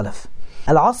أمية بن خلف.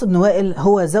 العاص بن وائل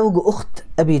هو زوج أخت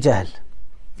أبي جهل،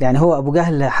 يعني هو أبو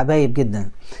جهل حبايب جدا.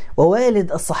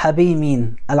 ووالد الصحابي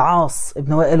مين؟ العاص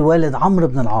بن وائل والد عمرو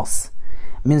بن العاص،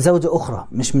 من زوجة أخرى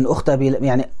مش من أخت أبي،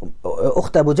 يعني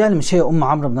أخت أبو جهل مش هي أم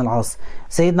عمرو بن العاص.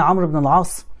 سيدنا عمرو بن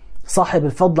العاص صاحب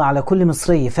الفضل على كل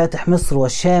مصري، فاتح مصر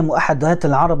والشام وأحد دهاة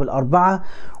العرب الأربعة.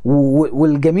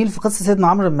 والجميل في قصة سيدنا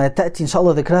عمرو ما تأتي إن شاء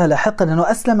الله ذكرها لاحقا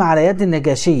أنه أسلم على يد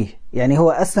النجاشي، يعني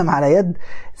هو أسلم على يد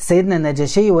سيدنا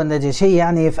النجاشي، والنجاشي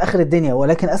يعني في آخر الدنيا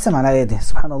ولكن أسلم على يده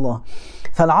سبحان الله.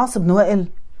 فالعاص بن وائل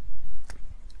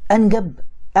أنجب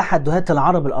أحد دهاة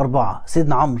العرب الأربعة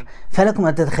سيدنا عمرو، فلكم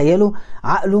أن تتخيلوا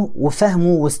عقله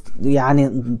وفهمه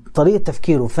يعني طريقة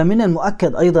تفكيره. فمن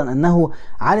المؤكد أيضا أنه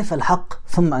عرف الحق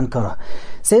ثم أنكره.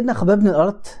 سيدنا خباب بن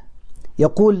الأرت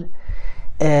يقول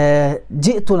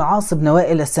جئت العاص بن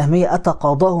وائل السهمي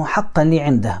أتقاضاه حقا لي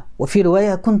عنده. وفي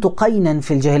رواية كنت قينا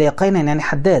في الجاهلية، قينا يعني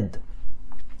حداد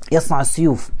يصنع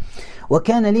السيوف،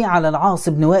 وكان لي على العاص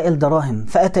بن وائل دراهم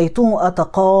فأتيته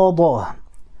أتقاضاه.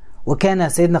 وكان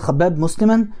سيدنا خباب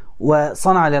مسلما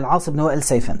وصنع للعاص بن وائل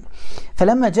سيفا،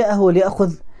 فلما جاءه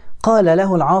ليأخذ قال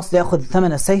له العاص ليأخذ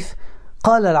ثمن السيف،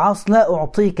 قال العاص لا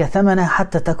أعطيك ثمنها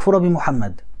حتى تكفر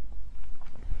بمحمد.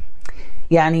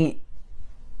 يعني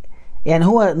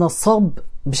هو نصاب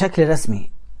بشكل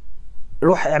رسمي،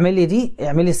 روح اعمل لي دي،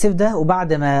 اعمل لي السيف ده،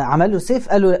 وبعد ما عمل له سيف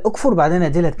قال له اكفر بعدين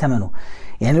ادي لك ثمنه.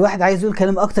 يعني الواحد عايز يقول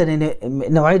كلام اكتر، ان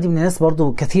النوعيه دي من الناس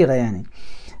برضو كثيره يعني.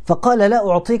 فقال لا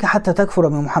أعطيك حتى تكفر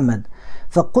بمحمد.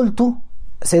 فقلت،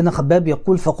 سيدنا خباب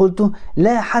يقول، فقلت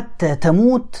لا حتى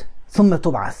تموت ثم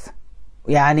تبعث،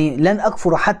 يعني لن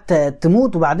أكفر حتى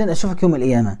تموت وبعدين أشوفك يوم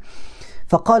القيامة.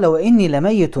 فقال وإني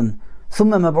لميت ثم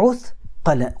مبعوث؟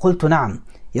 قلت نعم.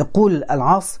 يقول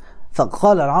العاص،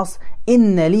 فقال العاص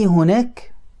إن لي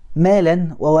هناك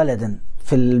مالا وولدا،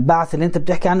 في البعث اللي انت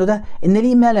بتحكي عنه ده إن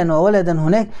لي مالا وولدا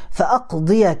هناك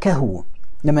فأقضيكه،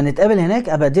 لما نتقابل هناك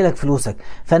أبدي لك فلوسك.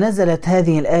 فنزلت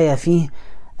هذه الآية فيه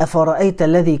أفرأيت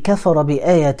الذي كفر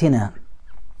بآياتنا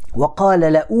وقال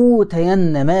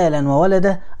لأوتين مالا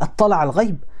وولدا أطلع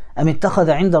الغيب أم اتخذ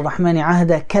عند الرحمن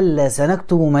عهدا كلا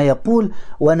سنكتب ما يقول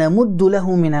ونمد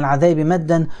له من العذاب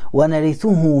مدا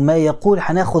ونرثه ما يقول.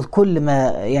 هناخذ كل ما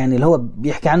يعني اللي هو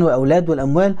بيحكي عنه الأولاد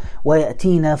والأموال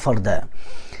ويأتينا فردا.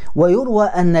 ويروى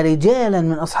أن رجالا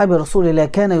من أصحاب رسول الله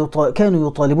كانوا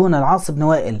يطالبون العاص بن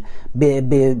وائل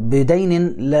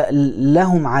بدين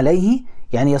لهم عليه،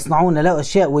 يعني يصنعون له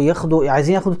أشياء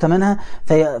عايزين يأخذوا ثمنها،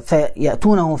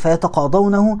 فيأتونه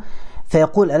فيتقاضونه،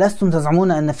 فيقول ألستم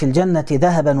تزعمون أن في الجنة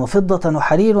ذهبا وفضة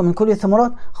وحرير ومن كل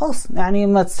الثمرات؟ خلاص يعني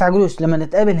ما تستعجلوش، لما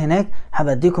نتقابل هناك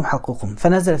هبديكم حقكم.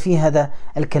 فنزل فيه هذا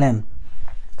الكلام.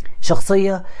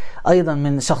 شخصية أيضا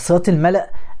من شخصيات الملأ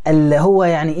اللي هو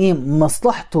يعني ايه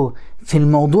مصلحته في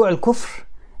الموضوع الكفر،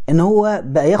 ان هو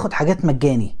بقى ياخد حاجات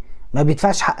مجاني، ما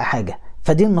بيدفعش حق حاجة،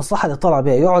 فدي المصلحة اللي طلع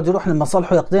بيها، يقعد يروح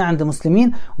لمصالحه يقضيها عند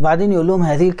المسلمين وبعدين يقول لهم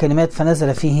هذه الكلمات.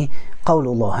 فنزل فيه قول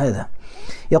الله هذا.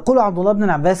 يقول عبد الله بن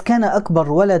عباس كان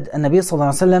أكبر ولد النبي صلى الله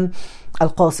عليه وسلم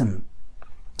القاسم،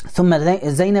 ثم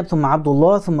زينب، ثم عبد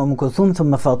الله، ثم أم كلثوم،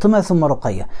 ثم فاطمة، ثم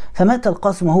رقية. فمات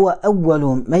القاسم وهو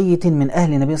أول ميت من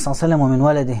أهل النبي صلى الله عليه وسلم ومن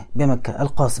ولده بمكة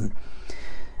القاسم.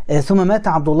 ثم مات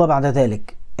عبد الله بعد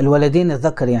ذلك، الولدين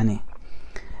الذكر يعني.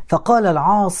 فقال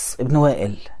العاص بن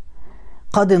وائل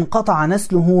قد انقطع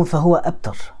نسله فهو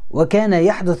أبتر. وكان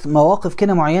يحدث مواقف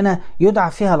كده معينة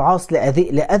يدعى فيها العاص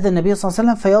لأذى النبي صلى الله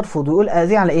عليه وسلم فيرفض ويقول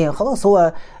أذي على إيه، خلاص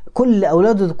هو كل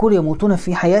أولاد الذكور يموتون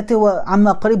في حياته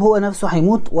وعما قريب هو نفسه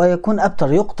هيموت ويكون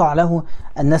أبتر، يقطع له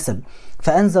النسب.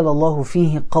 فأنزل الله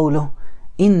فيه قوله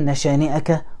إن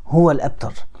شانئك هو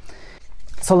الأبتر.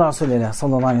 صلى الله عليه رسول الله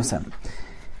صلى الله عليه وسلم.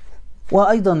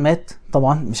 وأيضا مات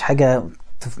طبعا، مش حاجة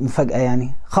مفاجأة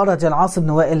يعني. خرج العاص بن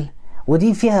وائل،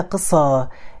 ودي فيها قصة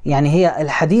يعني، هي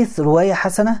الحديث رواية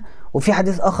حسنة وفي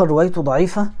حديث آخر روايته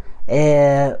ضعيفة،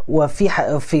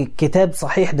 وفي كتاب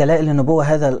صحيح دلائل النبوة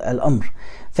هذا الأمر،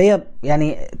 فهي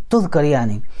يعني تذكر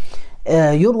يعني.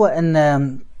 يروى أن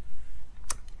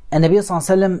النبي صلى الله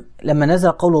عليه وسلم لما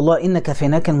نزل قول الله إن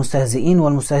كفيناك المستهزئين،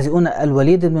 والمستهزئون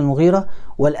الوليد بن المغيرة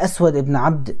والأسود بن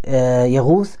عبد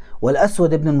يغوث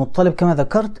والأسود بن المطلب كما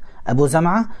ذكرت أبو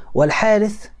زمعة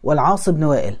والحارث والعاص بن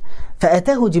وائل،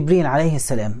 فأتاه جبريل عليه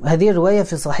السلام. هذه الرواية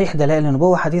في صحيح دلائل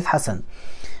النبوة حديث حسن.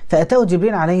 فأتاه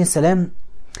جبريل عليه السلام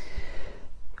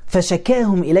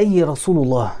فشكاهم إليه رسول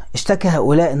الله، اشتكى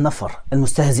هؤلاء النفر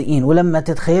المستهزئين. ولما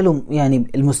تتخيلوا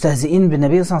يعني المستهزئين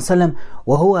بالنبي صلى الله عليه وسلم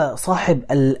وهو صاحب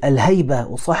الهيبة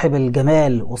وصاحب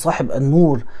الجمال وصاحب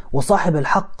النور وصاحب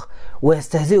الحق،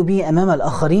 ويستهزئوا به أمام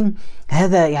الآخرين،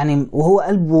 هذا يعني وهو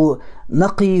قلبه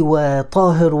نقي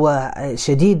وطاهر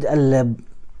وشديد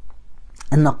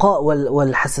النقاء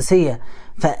والحساسية،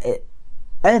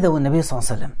 فآذوا النبي صلى الله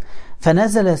عليه وسلم.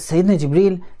 فنزل سيدنا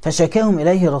جبريل فشكاهم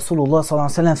إليه رسول الله صلى الله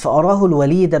عليه وسلم، فأراه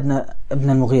الوليد ابن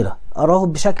المغيرة، أراه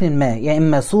بشكل ما، يعني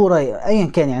إما صورة أيا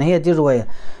كان، يعني هي دي الرواية.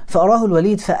 فأراه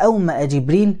الوليد فأومأ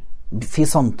جبريل في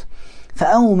صمت،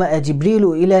 فأومأ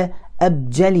جبريل إلى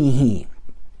أبجله.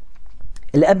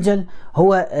 الأبجل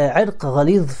هو عرق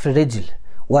غليظ في الرجل،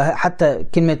 وحتى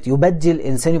كلمة يبجل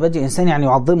إنسان يعني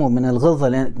يعظمه من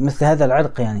الغلظة مثل هذا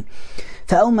العرق يعني.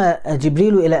 فأومأ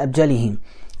جبريل إلى أبجله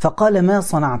فقال ما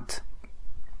صنعت،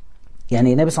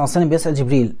 يعني النبي صلى الله عليه وسلم بيسأل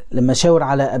جبريل لما شاور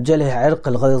على أبجله عرق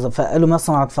الغليظة، فقال له ما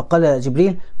صنعت، فقال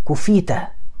جبريل كفيته،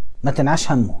 ما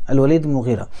تنعش همه، الوليد بن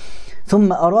المغيرة.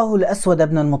 ثم أراه الأسود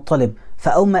بن المطلب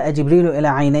فأومأ جبريل إلى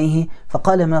عينيه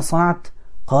فقال ما صنعت،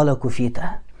 قال كفيته.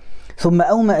 ثم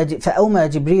فأومأ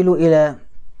جبريل إلى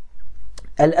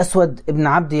الأسود بن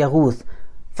عبد يغوث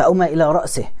فأومأ إلى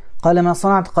رأسه قال ما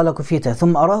صنعت، قال كفيته.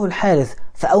 ثم أراه الحارث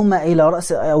فأومأ إلى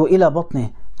رأسه أو إلى بطنه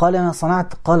قال ما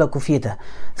صنعت، قال كفيته.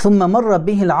 ثم مر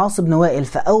به العاص بن وائل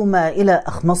فأومأ إلى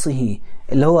أخمصه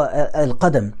اللي هو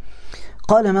القدم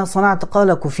قال ما صنعت،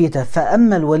 قال كفيته.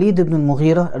 فأما الوليد بن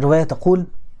المغيرة، الرواية تقول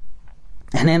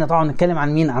احنا هنا طبعا نتكلم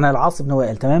عن مين؟ عن العاص بن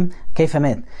وائل، تمام؟ كيف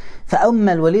مات.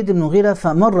 فأما الوليد بن المغيرة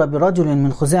فمر برجل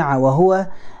من خزاعة وهو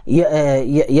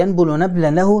ينبل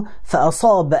نبلا له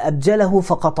فأصاب أبجله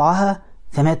فقطعها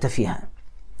فمات فيها.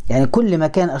 يعني كل ما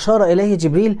كان أشار إليه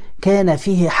جبريل كان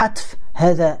فيه حتف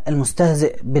هذا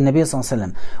المستهزئ بالنبي صلى الله عليه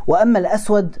وسلم. وأما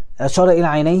الأسود أشار إلى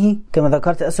عينيه كما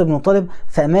ذكرت أسود بن طالب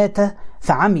فمات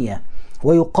فعمي.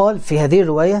 ويقال في هذه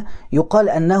الرواية يقال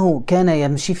أنه كان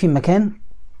يمشي في مكان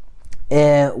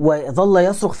وظل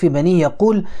يصرخ في بنيه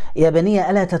يقول: يا بني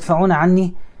ألا تدفعون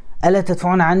عني، ألا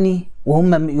تدفعون عني،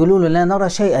 وهم يقولوا لا نرى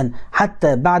شيئا،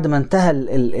 حتى بعد ما انتهى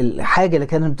الحاجة اللي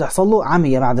كانت بتحصل له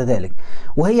عمي بعد ذلك.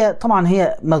 وهي طبعا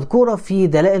هي مذكورة في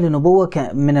دلائل النبوة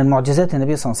من المعجزات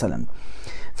النبي صلى الله عليه وسلم.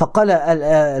 فقال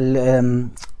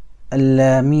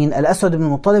الأسود بن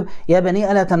المطلب: يا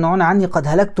بني ألا تمنعون عني، قد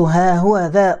هلكت، ها هو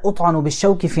ذا أطعن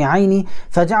بالشوك في عيني.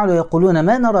 فجعلوا يقولون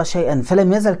ما نرى شيئا،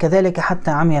 فلم يزل كذلك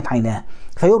حتى عميت عيناه.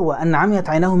 فيروى أن عميت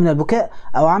عيناه من البكاء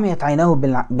أو عميت عيناه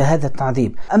بهذا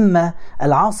التعذيب. أما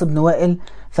العاص بن وائل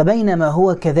فبينما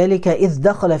هو كذلك إذ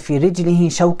دخل في رجله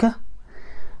شوكة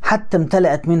حتى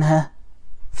امتلأت منها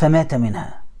فمات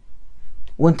منها.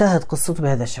 وانتهت قصته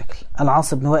بهذا الشكل،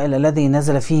 العاص بن وائل الذي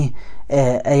نزل فيه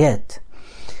آيات.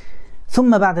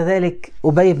 ثم بعد ذلك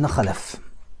أبي بن خلف،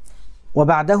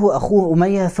 وبعده أخوه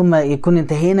أمية، ثم يكون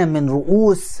انتهينا من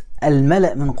رؤوس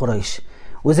الملأ من قريش.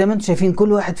 وزي ما انتم شايفين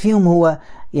كل واحد فيهم هو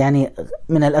يعني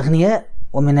من الأغنياء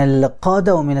ومن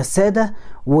القادة ومن السادة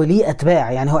وليه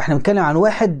أتباع. يعني هو احنا بنتكلم عن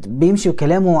واحد بيمشي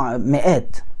وكلامه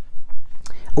مئات.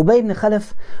 أبي بن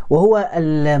خلف وهو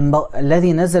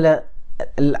الذي نزل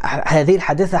هذه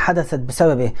الحادثة حدثت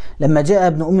بسببه، لما جاء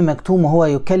ابن أم مكتوم وهو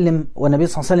يكلم والنبي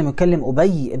صلى الله عليه وسلم يكلم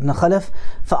أبي بن خلف،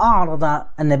 فأعرض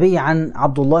النبي عن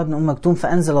عبد الله بن أم مكتوم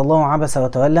فأنزل الله عبس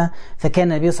وتولى.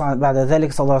 فكان النبي بعد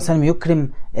ذلك صلى الله عليه وسلم يكرم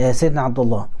سيدنا عبد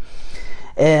الله.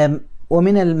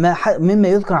 مما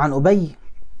يذكر عن أبي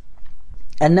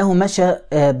أنه مشى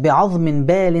بعظم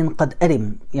بال قد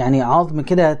أرم، يعني عظم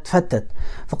كده تفتت.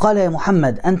 فقال: يا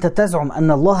محمد أنت تزعم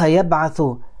أن الله يبعث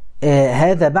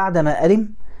هذا بعدما أرم،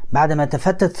 بعدما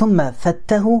تفتت، ثم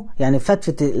فته، يعني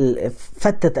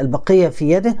فتت البقية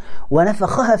في يده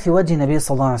ونفخها في وجه النبي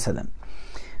صلى الله عليه وسلم.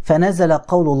 فنزل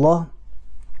قول الله: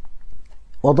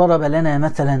 وضرب لنا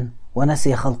مثلا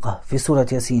ونسي خلقه، في سورة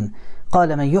ياسين،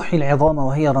 قال: من يحيي العظام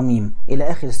وهي رميم،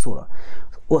 إلى آخر السورة.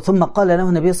 ثم قال له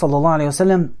النبي صلى الله عليه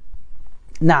وسلم: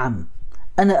 نعم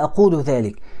أنا أقول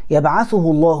ذلك،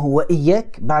 يبعثه الله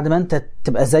وإياك، بعد ما أنت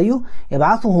تبقى زيه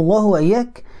يبعثه الله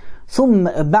وإياك، ثم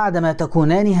بعدما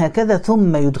تكونان هكذا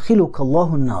ثم يدخلك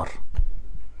الله النار.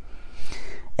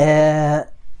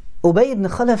 أبي بن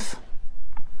خلف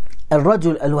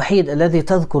الرجل الوحيد الذي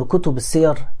تذكر كتب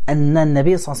السير أن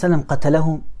النبي صلى الله عليه وسلم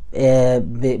قتله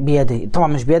بيده، طبعا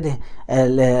مش بيده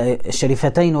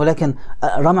الشريفتين، ولكن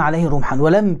رمى عليه رمحا.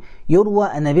 ولم يروى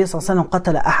أن النبي صلى الله عليه وسلم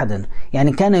قتل أحدا،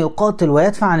 يعني كان يقاتل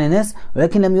ويدفع عن الناس،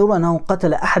 ولكن لم يروى أنه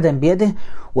قتل أحدا بيده.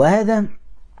 وهذا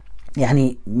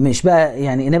يعني مش بقى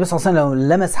يعني النبي صلى الله عليه وسلم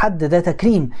لو لمس حد ده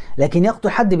تكريم، لكن يقتل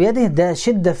حد بيده ده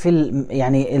شدة في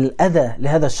يعني الأذى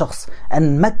لهذا الشخص،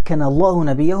 أن مكن الله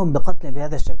نبيهم بقتله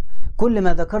بهذا الشكل. كل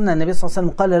ما ذكرنا النبي صلى الله عليه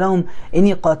وسلم قال لهم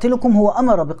إني قاتلكم، هو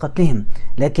أمر بقتلهم،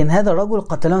 لكن هذا الرجل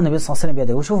قتله النبي صلى الله عليه وسلم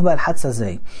بيده. وشوف بقى الحادثة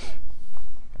ازاي.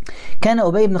 كان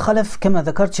أبي بن خلف كما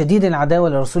ذكرت شديد العداوة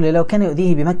لرسول الله، وكان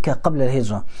يؤذيه بمكة قبل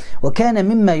الهجرة. وكان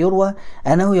مما يروى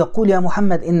أنه يقول: يا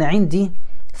محمد إن عندي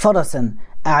فرسا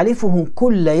أعلفه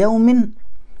كل يوم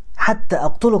حتى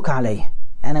أقتلك عليه.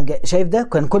 أنا شايف ده،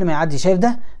 كان كل ما يعدي شايف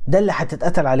ده اللي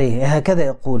هتتقتل عليه، هكذا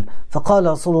يقول. فقال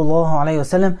رسول الله عليه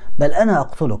وسلم: بل أنا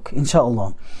أقتلك إن شاء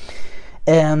الله.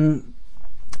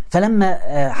 فلما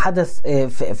حدث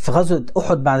في غزوة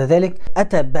أحد بعد ذلك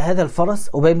أتى بهذا الفرس،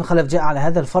 أبي بن خلف جاء على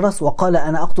هذا الفرس وقال: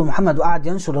 أنا أقتل محمد، وقعد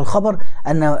ينشر الخبر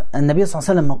أن النبي صلى الله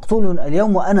عليه وسلم مقتول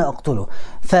اليوم وأنا أقتله.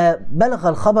 فبلغ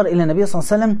الخبر إلى النبي صلى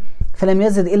الله عليه وسلم، فلم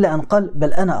يزد إلا أن قال: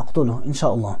 بل أنا أقتله إن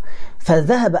شاء الله.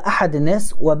 فذهب أحد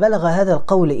الناس وبلغ هذا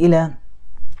القول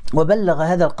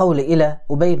إلى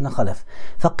أبي بن خلف،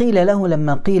 فقيل له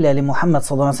لما قيل لمحمد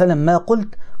صلى الله عليه وسلم ما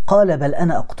قلت؟ قال: بل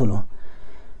أنا أقتله.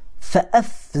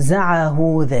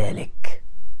 فأفزعه ذلك،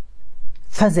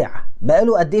 فزع،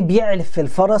 بقاله قد ايه بيعلف في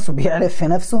الفرس وبيعلف في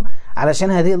نفسه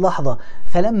علشان هذه اللحظة.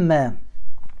 فلما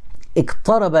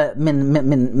اقترب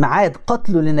من معاد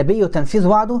قتله للنبي وتنفيذ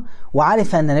وعده،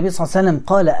 وعرف أن النبي صلى الله عليه وسلم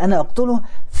قال: أنا أقتله،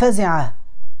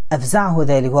 أفزعه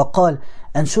ذلك وقال: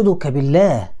 أنشدك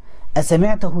بالله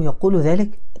أسمعته يقول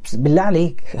ذلك؟ بالله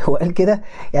عليك، هو قال كده؟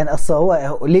 يعني أصلا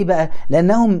هو ليه بقى؟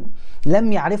 لأنهم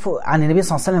لم يعرفوا عن النبي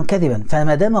صلى الله عليه وسلم كذبا،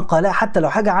 فما دام قالها حتى لو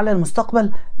حاجة على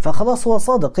المستقبل فخلاص هو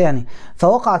صادق يعني.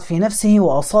 فوقعت في نفسه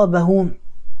وأصابه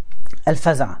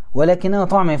الفزع، ولكنه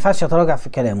طبعا ما ينفعش يتراجع في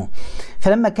كلامه.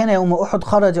 فلما كان يوم أحد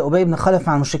خرج أبي بن خلف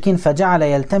مع المشركين فجعل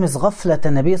يلتمس غفلة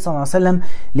النبي صلى الله عليه وسلم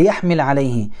ليحمل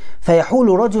عليه،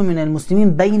 فيحول رجل من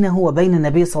المسلمين بينه وبين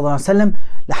النبي صلى الله عليه وسلم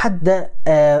لحد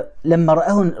لما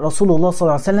رآه رسول الله صلى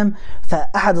الله عليه وسلم،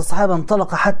 فأحد الصحابة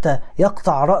انطلق حتى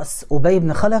يقطع رأس أبي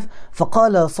بن خلف،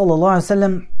 فقال صلى الله عليه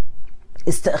وسلم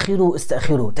استأخروا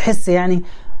استأخروا. تحس يعني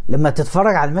لما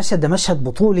تتفرج على المشهد ده مشهد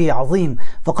بطولي عظيم.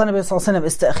 فقال النبي صلى الله عليه وسلم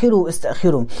استأخروا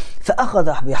استأخروا، فأخذ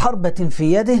بحربة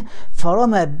في يده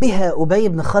فرمى بها أبي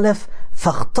بن خلف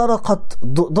فاخترقت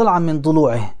ضلعا من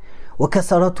ضلوعه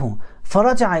وكسرته،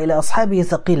 فرجع إلى أصحابه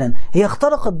ثقيلا. هي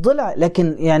اخترقت ضلع،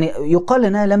 لكن يعني يقال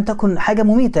أنها لم تكن حاجة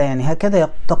مميتة، يعني هكذا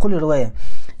تقول الرواية.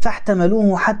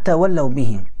 فاحتملوه حتى ولوا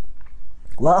به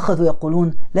وأخذوا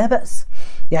يقولون لا بأس،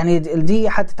 يعني دي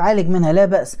هتتعالج منها لا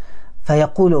بأس.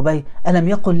 فيقول أبي ألم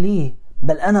يقل لي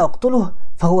بل أنا أقتله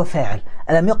فهو فاعل،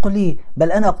 ألم يقل لي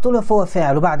بل أنا أقتله فهو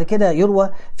فاعل. وبعد كده يروى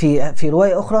في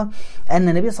رواية أخرى أن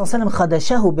النبي صلى الله عليه وسلم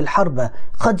خدشه بالحربة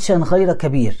خدشا غير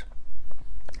كبير،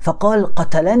 فقال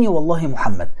قتلني والله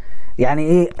محمد، يعني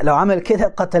إيه لو عمل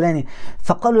كده قتلني.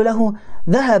 فقالوا له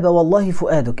ذهب والله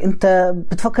فؤادك، أنت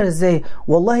بتفكر إزاي؟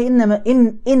 والله إنما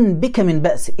إن بك من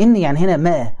بأس، إن يعني هنا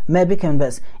ما بك من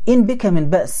بأس، إن بك من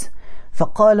بأس.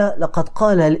 فقال لقد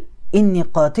قال إني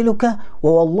قاتلك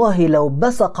ووالله لو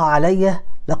بصق علي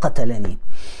لقتلني.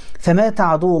 فمات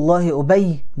عدو الله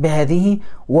أبي بهذه،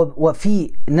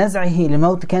 وفي نزعه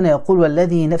للموت كان يقول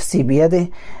والذي نفسي بيده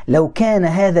لو كان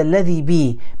هذا الذي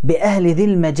بي بأهل ذي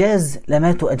المجاز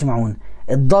لماتوا أجمعون.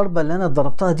 الضربة اللي أنا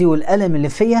ضربتها دي والألم اللي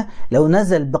فيها لو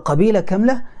نزل بقبيلة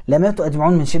كاملة لماتوا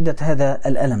أجمعون من شدة هذا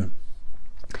الألم.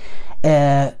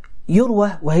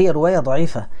 يروى وهي رواية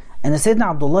ضعيفة أن سيدنا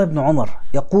عبد الله بن عمر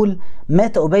يقول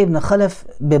مات أبي بن خلف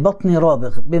ببطن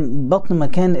رابغ، ببطن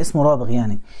مكان اسمه رابغ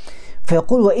يعني.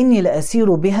 فيقول وإني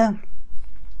لأسير بها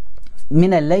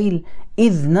من الليل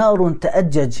إذ نار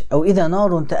تأجج أو إذا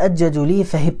نار تأجج لي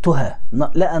فهبتها،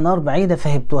 لقى نار بعيدة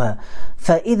فهبتها.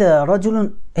 فإذا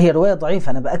رجل، هي رواية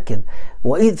ضعيفة أنا بأكد،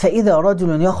 فإذا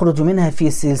رجل يخرج منها في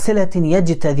سلسلة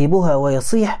يجتذبها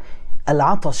ويصيح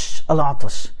العطش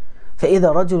العطش،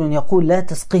 فإذا رجل يقول لا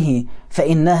تسقه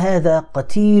فإن هذا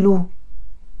قتيل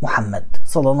محمد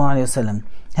صلى الله عليه وسلم،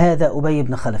 هذا أبي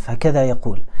بن خلف، هكذا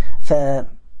يقول.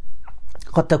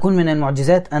 فقد تكون من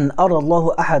المعجزات أن أرى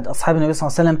الله أحد أصحاب النبي صلى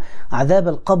الله عليه وسلم عذاب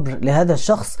القبر لهذا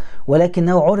الشخص،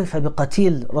 ولكنه عرف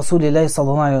بقتيل رسول الله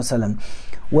صلى الله عليه وسلم.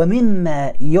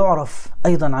 ومما يعرف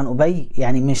أيضا عن أبي،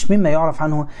 يعني مش مما يعرف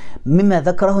عنه، مما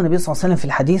ذكره النبي صلى الله عليه وسلم في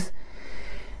الحديث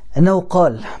أنه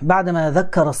قال بعدما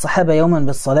ذكر الصحابة يوما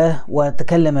بالصلاة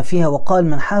وتكلم فيها وقال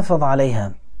من حافظ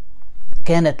عليها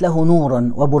كانت له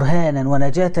نورا وبرهانا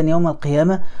ونجاة يوم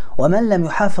القيامة، ومن لم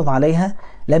يحافظ عليها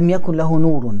لم يكن له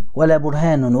نور ولا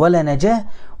برهان ولا نجاة،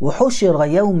 وحشر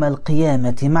يوم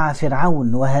القيامة مع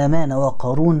فرعون وهامان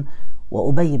وقارون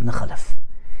وأبي بن خلف.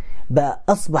 بقى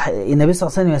أصبح النبي صلى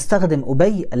الله عليه وسلم يستخدم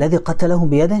أبي الذي قتله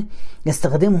بيده،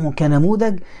 يستخدمه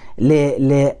كنموذج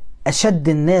أشد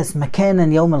الناس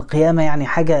مكانا يوم القيامة، يعني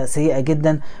حاجة سيئة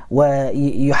جدا،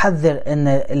 ويحذر أن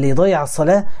اللي يضيع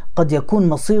الصلاة قد يكون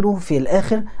مصيره في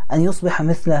الآخر أن يصبح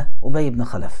مثل أبي بن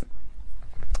خلف.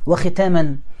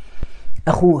 وختاما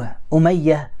أخوه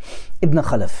أمية ابن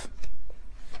خلف،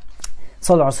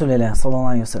 صلى الله على رسول الله صلى الله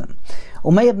عليه وسلم.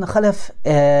 أمية بن خلف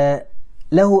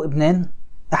له ابنان،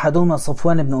 أحدهما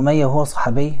صفوان بن أمية وهو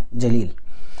صحابي جليل.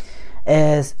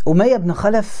 أمية بن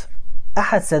خلف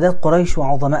أحد سادات قريش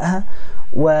وعظمائها،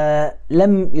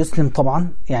 ولم يسلم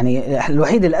طبعا، يعني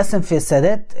الوحيد اللي أسلم في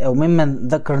السادات أو ممن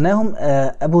ذكرناهم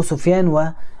أبو سفيان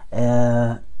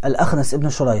والأخنس ابن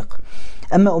شريق.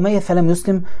 أما أمية فلم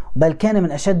يسلم، بل كان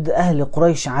من أشد أهل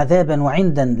قريش عذابا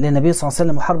وعندا للنبي صلى الله عليه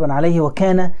وسلم وحربا عليه،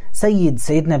 وكان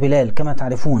سيدنا بلال كما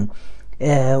تعرفون،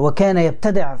 وكان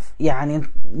يبتدع، يعني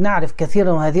نعرف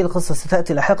كثيرا وهذه القصة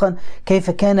ستأتي لاحقا كيف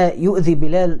كان يؤذي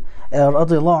بلال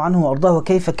رضي الله عنه وأرضاه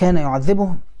وكيف كان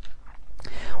يعذبه.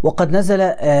 وقد نزل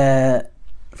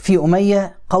في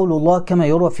أمية قول الله كما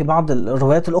يروى في بعض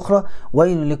الروايات الأخرى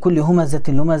ويل لكل همزة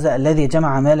لمزة الذي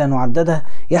جمع مالا وعدده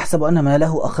يحسب أن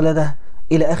ماله أخلده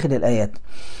إلى آخر الآيات.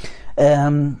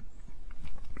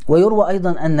 ويروى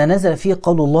أيضا أن نزل فيه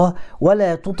قول الله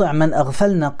ولا تطع من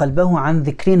أغفلنا قلبه عن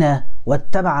ذكرنا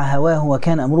واتبع هواه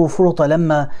وكان أمره فرطا،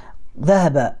 لما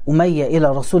ذهب أمية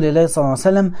إلى رسول الله صلى الله عليه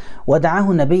وسلم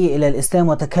ودعاه النبي إلى الإسلام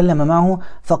وتكلم معه،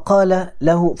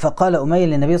 فقال أمية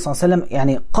للنبي صلى الله عليه وسلم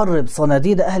يعني قرب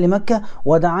صناديد أهل مكة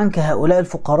ودع عنك هؤلاء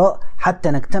الفقراء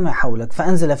حتى نجتمع حولك،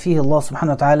 فأنزل فيه الله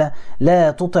سبحانه وتعالى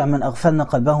لا تطع من أغفلنا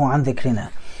قلبه عن ذكرنا.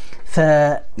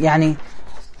 فيعني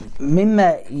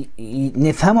مما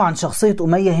نفهمه عن شخصية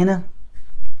أمية هنا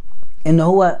إن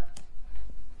هو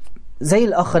زي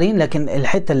الآخرين، لكن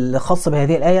الحتة اللي خاصة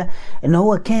بهذه الآية إن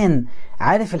هو كان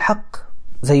عارف الحق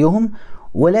زيهم،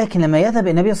 ولكن لما يذهب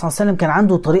النبي صلى الله عليه وسلم كان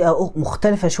عنده طريقة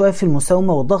مختلفة شوية في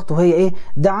المساومة والضغط، وهي إيه؟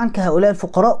 دع عنك هؤلاء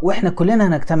الفقراء وإحنا كلنا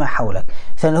هنجتمع حولك.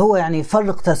 فاللي هو يعني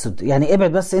فرق تسد، يعني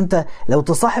ابعد بس، أنت لو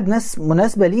تصاحب ناس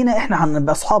مناسبة لينا إحنا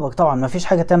هنبقى أصحابك طبعا، ما فيش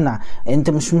حاجة تمنع. أنت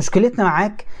مش مشكلتنا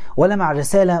معاك ولا مع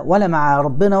الرسالة ولا مع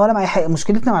ربنا ولا مع أي حاجة،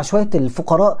 مشكلتنا مع شوية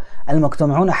الفقراء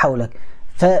المجتمعون حولك.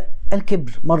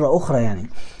 فالكبر مرة أخرى يعني.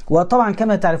 وطبعا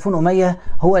كما تعرفون أمية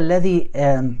هو الذي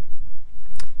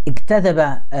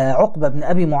اجتذب عقبة بن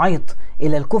أبي معيط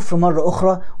إلى الكفر مرة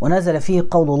أخرى، ونزل فيه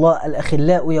قول الله: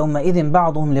 الأخلاء يومئذ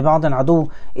بعضهم لبعض عدو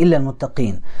إلا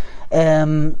المتقين.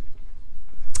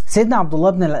 سيدنا عبد الله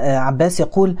بن عباس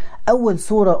يقول: أول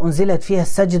سورة أنزلت فيها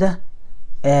السجدة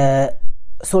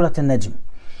سورة النجم،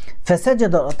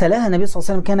 فسجد تلاها النبي صلى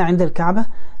الله عليه وسلم، كان عند الكعبة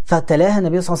فتلاها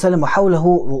النبي صلى الله عليه وسلم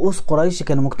وحوله رؤوس قريش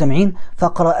كانوا مجتمعين،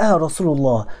 فقرأها رسول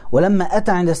الله. ولما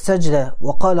أتى عند السجدة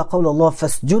وقال قول الله: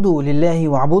 فاسجدوا لله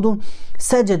واعبدوا،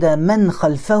 سجد من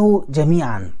خلفه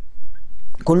جميعا،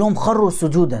 كلهم خروا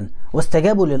سجودا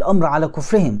واستجابوا للأمر على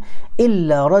كفرهم،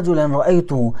 إلا رجلا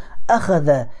رأيته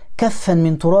أخذ كفا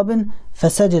من تراب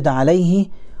فسجد عليه،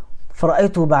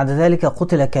 فرأيته بعد ذلك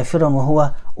قتل كافرا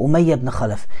وهو أمية بن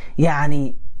خلف.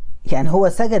 يعني هو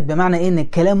سجد بمعنى إيه؟ إن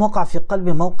الكلام وقع في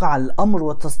قلبه موقع الأمر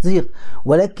والتصديق،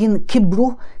 ولكن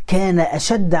كبره كان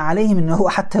أشد عليه من هو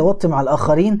حتى يوطي مع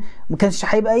الآخرين، ما كانش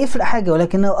هيبقى يفرق حاجة،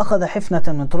 ولكنه أخذ حفنة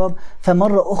من تراب.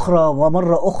 فمرة أخرى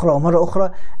ومرة أخرى ومرة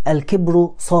أخرى الكبر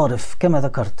صارف كما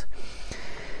ذكرت.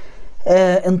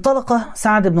 انطلق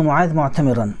سعد بن معاذ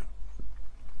معتمرا،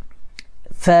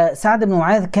 فسعد بن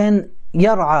معاذ كان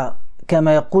يرعى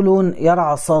كما يقولون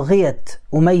يرعى صاغية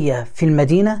أمية في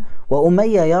المدينة،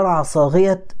 وأمية يرعى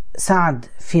صاغية سعد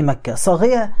في مكة.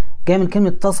 صاغية جاي من كلمة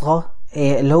تصغى،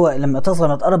 اللي هو لما تصغى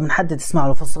لما تقرب من حد تسمع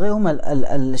له، فالصاغية هم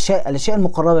الأشياء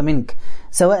المقربة منك،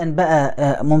 سواء بقى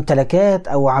ممتلكات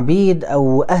أو عبيد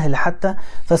أو أهل حتى،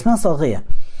 فاسمها صاغية.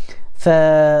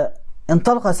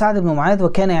 فانطلق سعد بن معاذ،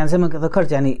 وكان يعني زي ما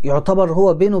ذكرت يعني يعتبر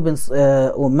هو بينه وبين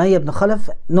أمية بن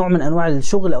خلف نوع من أنواع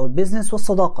الشغل أو البيزنس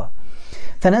والصداقة.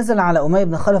 فنزل على أمية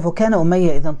بن خلف، وكان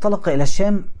أمية إذا انطلق إلى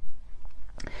الشام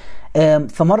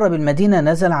فمر بالمدينة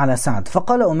نزل على سعد،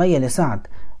 فقال أمية لسعد: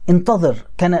 انتظر.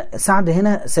 كان سعد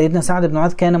هنا سيدنا سعد بن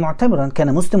معاذ كان معتمرا،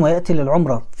 كان مسلم ويأتي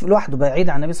للعمرة لوحده بعيد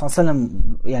عن النبي صلى الله عليه وسلم،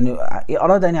 يعني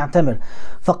أراد أن يعتمر.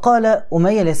 فقال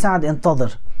أمية لسعد: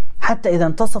 انتظر حتى إذا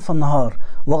انتصف النهار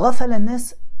وغفل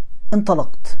الناس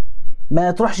انطلقت.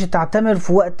 ما تروحش تعتمر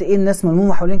في وقت ايه الناس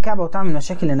ملمومه حوالين الكعبه وتعمل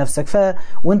مشاكل لنفسك،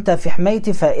 وانت في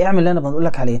حمايتي فاعمل اللي انا بقول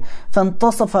لك عليه.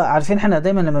 فانتصف، عارفين احنا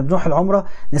دايما لما بنروح العمره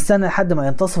نستنى لحد ما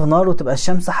ينتصف النهار وتبقى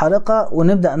الشمس حارقه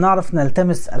ونبدا نعرف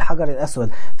نلتمس الحجر الاسود.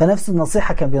 فنفس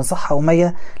النصيحه كان بينصحها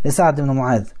أمية لسعد بن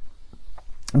معاذ.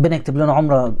 ربنا يكتب لنا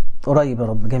عمره قريب يا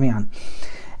رب جميعا.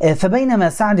 فبينما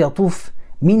سعد يطوف،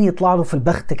 مين يطلع له في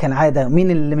البخت كالعاده؟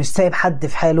 مين اللي مش سايب حد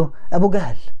في حاله؟ ابو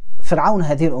جهل فرعون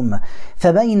هذه الأمة.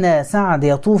 فبين سعد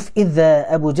يطوف إذ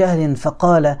أبو جهل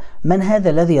فقال: من هذا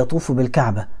الذي يطوف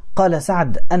بالكعبة؟ قال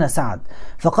سعد: أنا سعد.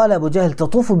 فقال أبو جهل: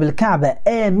 تطوف بالكعبة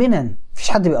آمنا، فيش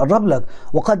حد بيقرب لك،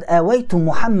 وقد آويتم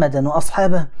محمدا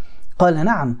وأصحابه؟ قال: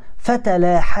 نعم.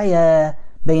 فتلاحيا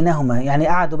بينهما، يعني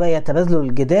قعدوا بقى يتبادلوا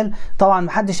الجدال. طبعا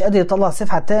محدش قادر يطلع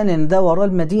سيف على التاني، لأن ده وراه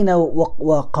المدينة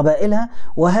وقبائلها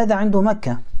وهذا عنده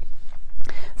مكة.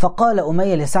 فقال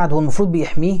أمية لسعد، هو المفروض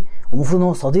بيحميه ومفروض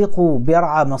هو صديقه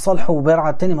وبيرعى مصالحه وبيرعى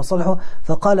التاني مصالحه،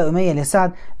 فقال أمية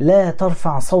لسعد: لا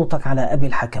ترفع صوتك على أبي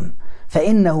الحكم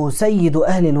فإنه سيد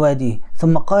أهل الوادي.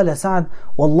 ثم قال سعد: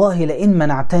 والله لئن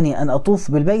منعتني أن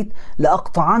أطوف بالبيت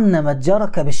لأقطعن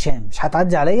متجرك بالشام، مش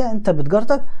هتعدي عليا أنت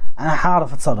بتجارتك، أنا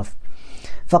هعرف أتصرف.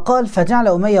 فقال: فجعل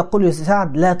أمية يقول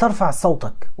لسعد: لا ترفع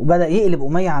صوتك، وبدأ يقلب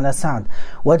أمية على سعد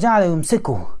وجعل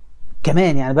يمسكه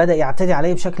كمان، يعني بدأ يعتدي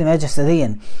عليه بشكل ما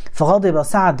جسديا. فغضب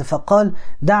سعد فقال: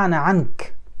 دعنا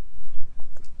عنك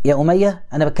يا أمية،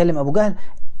 أنا بتكلم أبو جهل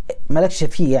ملكش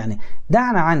فيه، يعني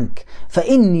دعنا عنك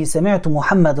فإني سمعت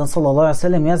محمدا صلى الله عليه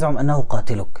وسلم يزعم أنه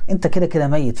قاتلك، أنت كده كده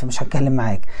ميت فمش هتكلم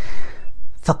معاك.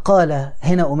 فقال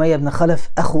هنا أمية بن خلف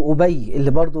أخو أبي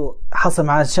اللي برضو حصل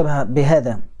معاه الشبه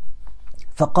بهذا،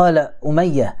 فقال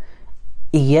أمية: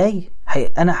 إياي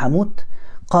أنا هموت؟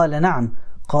 قال: نعم.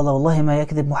 قال: والله ما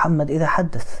يكذب محمد إذا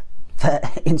حدث.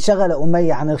 فانشغل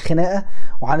أمية عن الخناقة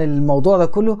وعن الموضوع ده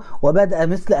كله، وبدأ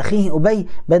مثل أخيه أبي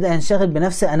بدأ ينشغل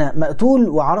بنفسه، أنا مقتول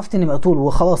وعرفت أني مقتول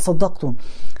وخلاص صدقته.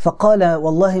 فقال: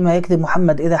 والله ما يكذب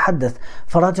محمد إذا حدث.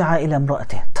 فرجع إلى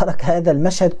امرأته، ترك هذا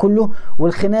المشهد كله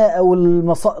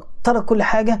والخناقة ترك كل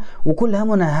حاجة وكل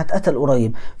همنا هتقتل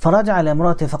قريب. فرجع إلى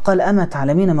امرأته فقال: أما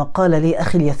تعلمين ما قال لي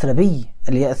أخي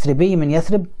اليثربي من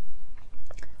يثرب؟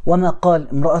 وما قال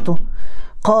امرأته؟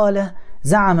 قال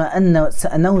زعم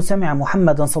أنه سمع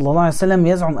محمدا صلى الله عليه وسلم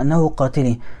يزعم أنه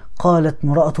قاتلي. قالت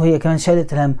امرأته هي كمان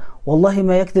شالت الهم والله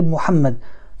ما يكذب محمد.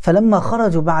 فلما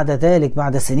خرجوا بعد ذلك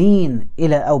بعد سنين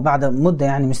أو بعد مدة،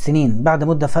 يعني مش سنين، بعد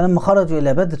مدة، فلما خرجوا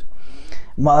إلى بدر،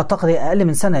 ما أعتقد أقل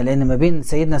من سنة، لأن ما بين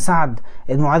سيدنا سعد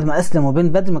بن معاذ ما أسلم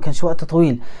وبين بدر ما كانش وقت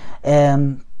طويل.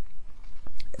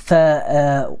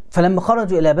 فلما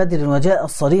خرجوا إلى بدر وجاء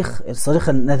الصريخ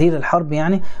نذير الحرب،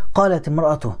 يعني قالت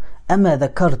امرأته أما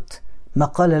ذكرت ما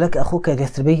قال لك أخوك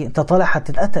اليثربي؟ أنت طالع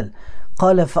هتتقتل.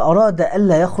 قال فأراد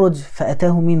ألا يخرج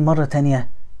فأتاه مين مرة تانية؟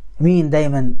 مين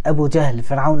دايما؟ أبو جهل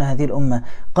فرعون هذه الأمة.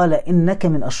 قال إنك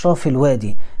من أشراف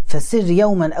الوادي فسر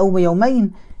يوما أو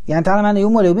يومين، يعني تعالى معنا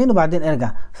يوم ولا يومين وبعدين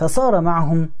ارجع. فصار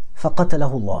معهم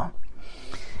فقتله الله.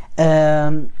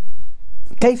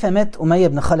 كيف مات أمية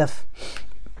بن خلف؟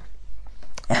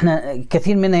 احنا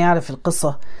كثير منا يعرف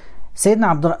القصة.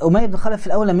 سيدنا أمية بن خلف في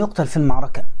الأول لم يقتل في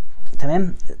المعركة،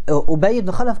 تمام؟ أبي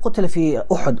بن خلف قتل في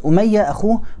أحد، أمية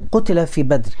أخوه قتل في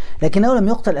بدر، لكنه لم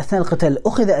يقتل أثناء القتال.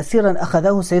 أخذ أسيرا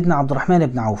أخذه سيدنا عبد الرحمن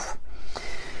بن عوف.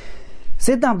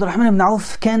 سيدنا عبد الرحمن بن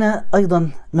عوف كان أيضا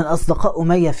من أصدقاء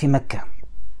أمية في مكة،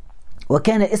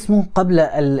 وكان اسمه قبل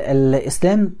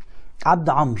الإسلام عبد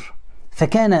عمرو،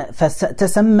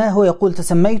 فتسمى، هو يقول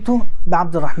تسميت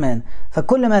بعبد الرحمن.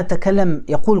 فكل ما تكلم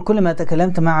يقول كل ما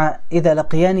تكلمت مع إذا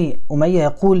لقياني أمية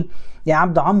يقول يا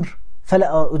عبد عمرو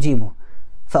فلا أجيبه،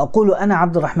 فأقول أنا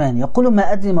عبد الرحمن، يقول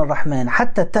ما أدري من الرحمن،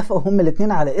 حتى اتفقوا هم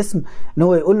الاثنين على اسم إن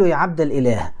هو يقول له يا عبد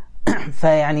الإله.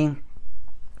 فيعني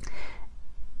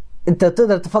أنت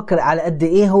تقدر تفكر على قد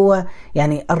إيه هو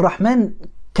يعني الرحمن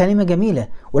كلمة جميلة،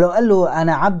 ولو قال له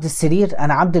أنا عبد السرير،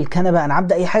 أنا عبد الكنبة، أنا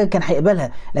عبد أي حاجة كان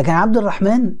هيقبلها، لكن عبد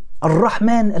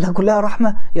الرحمن اللي كلها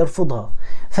رحمة يرفضها.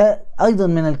 فأيضا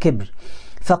من الكبر.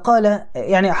 فقال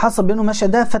يعني حصل بينه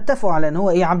مشهد ده، فاتفقوا على أنه هو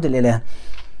إيه عبد الإله.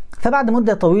 فبعد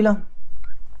مدة طويلة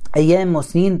أيام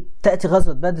وسنين تأتي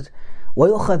غزوة بدر،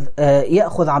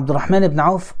 يأخذ عبد الرحمن بن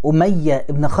عوف أمية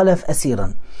بن خلف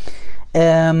أسيرا.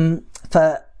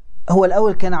 فهو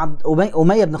الأول كان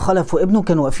أمية بن خلف وابنه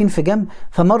كانوا واقفين في جنب،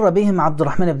 فمر بهم عبد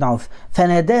الرحمن بن عوف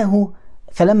فناداه،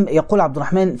 يقول عبد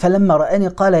الرحمن فلما رآني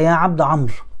قال يا عبد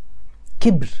عمرو،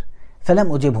 كبر،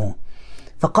 فلم أجبه.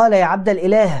 فقال يا عبد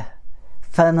الإله،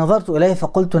 فنظرت إليه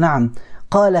فقلت نعم.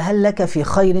 قال هل لك في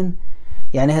خير؟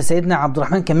 يعني سيدنا عبد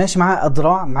الرحمن كان ماشي معاه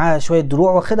أدراع، معاه شوية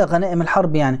دروع واخدها غنائم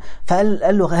الحرب يعني،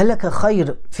 فقال له هل لك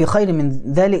في خير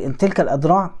من ذلك تلك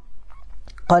الأدراع؟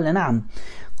 قال نعم.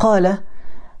 قال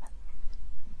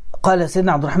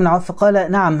سيدنا عبد الرحمن عوف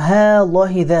فقال نعم ها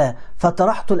الله ذا،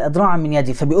 فطرحت الأدراع من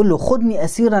يدي. فبيقول له خدني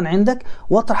أسيرا عندك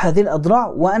واطرح هذه الأدراع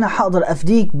وأنا حاضر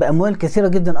أفديك بأموال كثيرة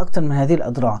جدا أكثر من هذه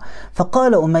الأدراع.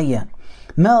 فقال أمية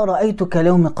ما رأيتك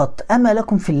اليوم قط، أما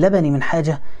لكم في اللبن من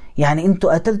حاجة؟ يعني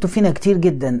انتوا قتلتوا فينا كتير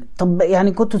جدا، طب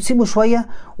يعني كنتوا تسيبوا شوية،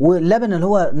 واللبن اللي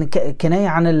هو كناية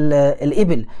عن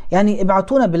الإبل، يعني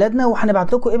ابعتونا بلادنا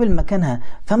وحنبعت لكم إبل مكانها،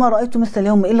 فما رأيتوا مثل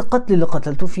اليوم، إيه القتل اللي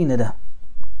قتلتوه فينا ده؟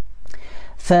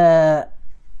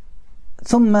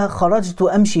 ثم خرجت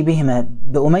أمشي بهما،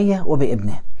 بأمية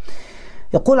وبابنه.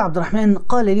 يقول عبد الرحمن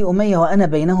قال لي أمية وأنا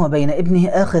بينه وبين ابنه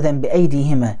آخذا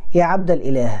بأيديهما يا عبد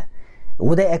الإله.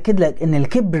 وده يأكد لك أن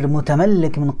الكبر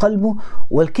متملك من قلبه،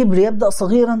 والكبر يبدأ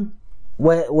صغيرا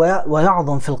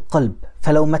ويعظم في القلب،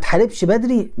 فلو ما تحاربش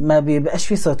بدري ما بيبقاش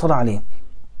فيه سيطرة عليه.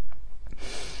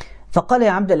 فقال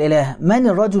يا عبد الإله من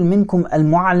الرجل منكم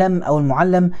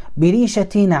المعلم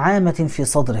بريشة نعامة في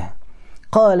صدره؟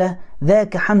 قال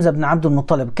ذاك حمزة بن عبد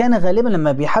المطلب. كان غالبا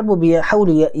لما بيحاربوا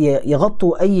بيحاولوا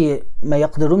يغطوا أي ما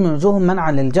يقدرون من وجوههم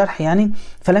منعا للجرح يعني،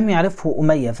 فلم يعرفه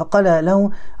أمية، فقال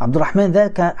له عبد الرحمن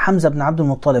ذاك حمزة بن عبد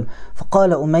المطلب.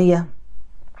 فقال أمية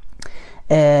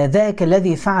ذاك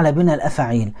الذي فعل بنا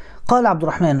الأفاعيل. قال عبد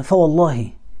الرحمن فوالله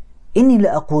إني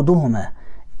لأقودهما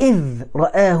إذ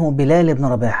رآه بلال بن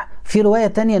رباح. في رواية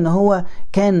تانية أنه هو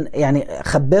كان يعني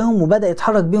خباهم وبدأ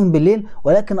يتحرك بهم بالليل،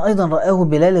 ولكن أيضا رآه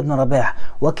بلال بن رباح،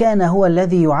 وكان هو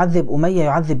الذي يعذب أمية،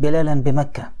 يعذب بلالا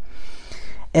بمكة.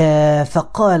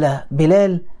 فقال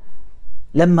بلال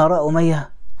لما رأى أمية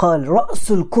قال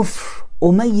رأس الكفر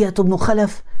أمية بن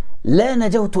خلف لا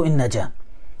نجوت إن نجا.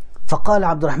 فقال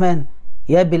عبد الرحمن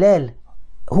يا بلال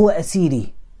هو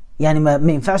أسيري، يعني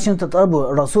ما ينفعش انت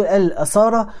تقربوا، الرسول قال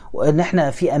الأسارة وان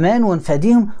احنا في امان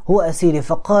ونفاديهم، هو أسيري.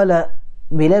 فقال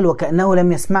بلال وكأنه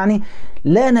لم يسمعني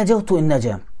لا نجوت إن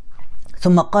نجا.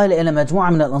 ثم قال إلى مجموعة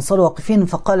من الأنصار واقفين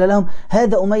فقال لهم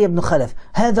هذا أمية بن خلف،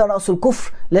 هذا رأس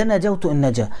الكفر لا نجوت إن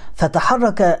نجا.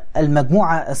 فتحرك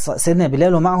المجموعة، سيدنا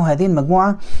بلال ومعه هذه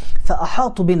المجموعة،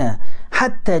 فأحاطوا بنا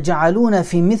حتى جعلونا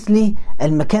في مثل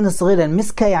المكان الصغير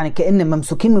المسكة، يعني كأن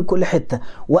ممسوكين من كل حتة،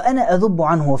 وأنا أذب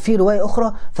عنه. وفي رواية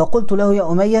أخرى فقلت له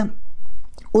يا أمية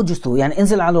أجسوا، يعني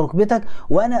انزل على ركبتك،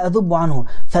 وأنا أذب عنه.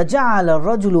 فجعل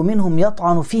الرجل منهم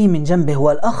يطعن فيه من جنبه،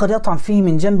 والآخر يطعن فيه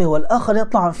من جنبه، والآخر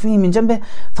يطعن فيه من جنبه،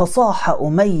 فصاح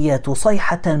أمية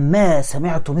صيحة ما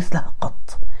سمعت مثلها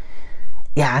قط.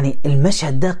 يعني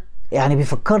المشهد ده يعني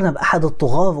بيفكرنا بأحد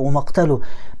الطغاة ومقتله،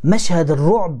 مشهد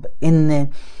الرعب إن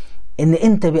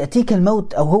أنت بيأتيك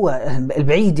الموت، أو هو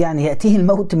البعيد يعني يأتيه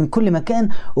الموت من كل مكان،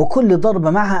 وكل ضربة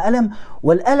معها ألم،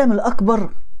 والألم الأكبر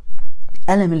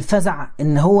ألم الفزع،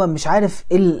 إن هو مش عارف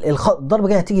الضربة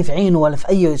جاية هتيجي في عينه ولا في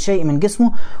أي شيء من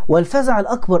جسمه، والفزع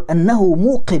الأكبر أنه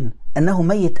موقن أنه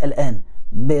ميت الآن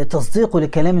بتصديقه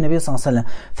لكلام النبي صلى الله عليه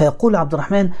وسلم. فيقول عبد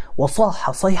الرحمن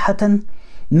وصاح صيحة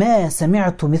ما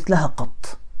سمعت مثلها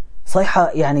قط. صيحة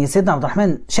يعني سيدنا عبد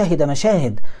الرحمن شهد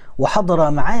مشاهد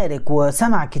وحضر معارك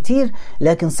وسمع كتير،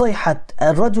 لكن صيحة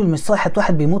الرجل مش صيحة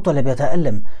واحد بيموت ولا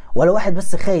بيتألم، ولا واحد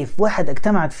بس خايف، واحد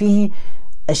اجتمعت فيه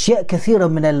أشياء كثيرة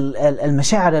من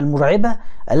المشاعر المرعبة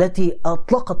التي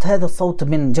أطلقت هذا الصوت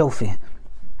من جوفه.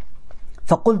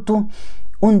 فقلت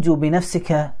أنجو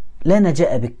بنفسك لا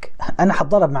نجاء بك، أنا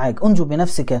حضرب معاك، أنجو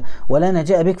بنفسك ولا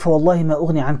نجاء بك فوالله ما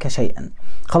أغني عنك شيئا.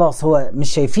 خلاص هو مش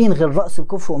شايفين غير رأس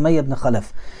الكفر أمية بن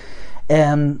خلف.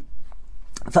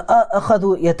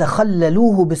 فأخذوا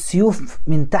يتخللوه بالسيوف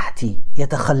من تحتي،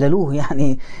 يتخللوه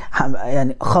يعني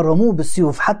خرموه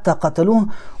بالسيوف حتى قتلوه.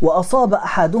 وأصاب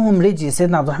أحدهم رجلي،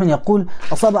 سيدنا عبد الرحمن يقول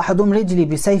أصاب أحدهم رجلي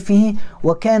بسيفه،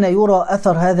 وكان يرى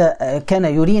أثر هذا، كان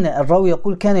يرينا، الراوي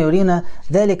يقول كان يرينا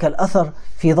ذلك الأثر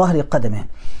في ظهر قدمه.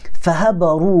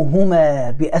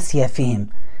 فهبروهما بأسيافهم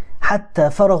حتى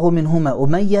فرغوا منهما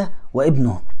أمية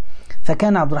وابنه.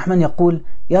 فكان عبد الرحمن يقول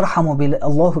يرحم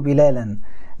الله بلالا،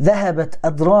 ذهبت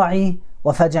أدراعي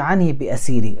وفجعني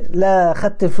بأسيري. لا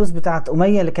أخذت الفلوس بتاعت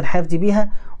أمية اللي كان حافظي بيها،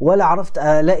 ولا عرفت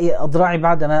ألاقي أدراعي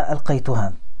بعدما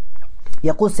ألقيتها.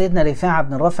 يقول سيدنا رفاعة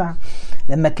بن رافع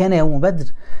لما كان يوم بدر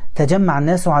تجمع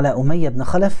الناس على أمية بن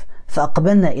خلف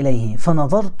فأقبلنا إليه،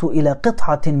 فنظرت إلى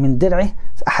قطعة من درعه،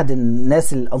 أحد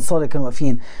الناس الأنصار كانوا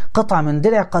واقفين، قطعة من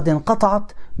درع قد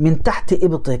انقطعت من تحت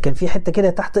إبطه، كان في حتة كده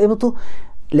تحت إبطه،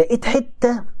 لقيت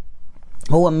حتة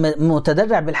هو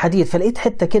متدرع بالحديد، فلقيت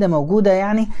حتة كده موجودة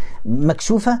يعني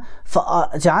مكشوفة،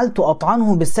 فجعلت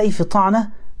أطعنه بالسيف طعنة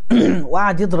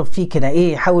وقعد يضرب فيه كده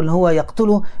يحاول هو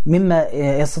يقتله مما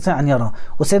يستطيع أن يرى.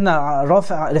 وسيدنا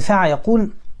رفاعة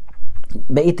يقول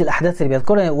بقية الأحداث اللي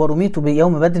بيذكرها ورميت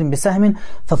بيوم بدر بسهم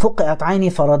ففقعت عيني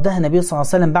فردها النبي صلى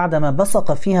الله عليه وسلم بعدما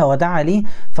بصق فيها ودعا لي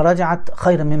فرجعت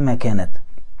خيرا مما كانت.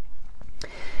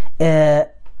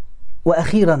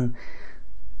 وأخيرا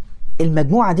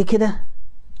المجموعة دي كده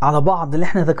على بعض اللي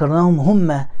احنا ذكرناهم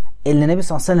هم اللي النبي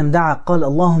صلى الله عليه وسلم دعا قال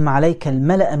اللهم عليك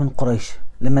الملأ من قريش.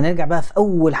 لما نرجع بقى في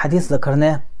أول حديث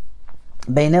ذكرناه،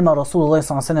 بينما رسول الله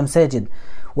صلى الله عليه وسلم ساجد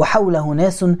وحوله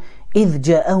ناس إذ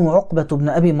جاءه عقبة بن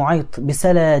أبي معيط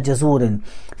بسلا جزور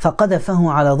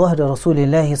فقذفه على ظهر رسول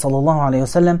الله صلى الله عليه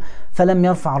وسلم فلم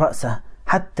يرفع رأسه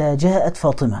حتى جاءت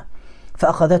فاطمة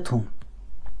فأخذته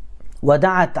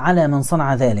ودعت على من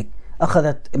صنع ذلك،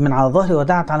 أخذت من على ظهره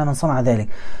ودعت على من صنع ذلك.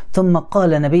 ثم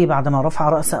قال النبي بعدما رفع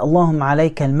رأسه اللهم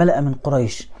عليك الملأ من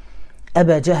قريش،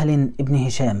 أبا جهل ابن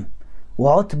هشام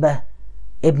وعتبة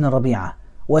ابن ربيعة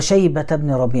وشيبة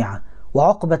ابن ربيعة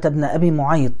وعقبة ابن أبي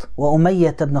معيط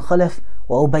وأمية ابن خلف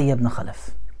وأبي ابن خلف.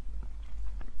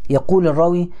 يقول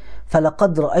الراوي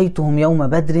فلقد رأيتهم يوم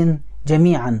بدر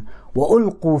جميعا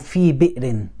وألقوا في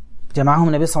بئر، جمعهم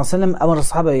النبي صلى الله عليه وسلم، أمر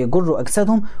الصحابة يجروا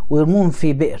أجسادهم ويرموهم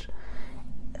في بئر،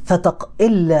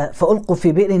 فألقوا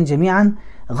في بئر جميعا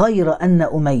غير أن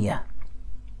أمية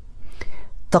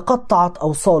تقطعت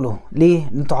أوصاله. ليه؟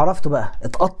 انتوا عرفتوا بقى،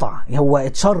 اتقطع، هو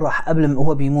اتشرح قبل ما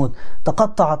هو بيموت،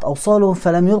 تقطعت أوصاله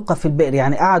فلم يلقى في البئر،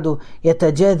 يعني قعدوا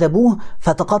يتجاذبوه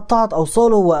فتقطعت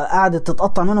أوصاله وقعدت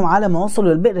تتقطع منهم على ما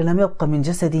وصلوا للبئر لم يبقى من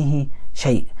جسده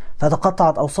شيء،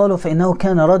 فتقطعت أوصاله فإنه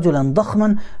كان رجلا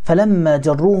ضخما فلما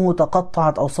جروه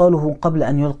تقطعت أوصاله قبل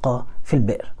أن يلقى في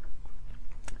البئر.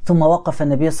 ثم وقف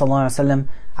النبي صلى الله عليه وسلم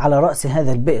على رأس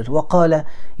هذا البئر وقال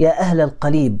يا أهل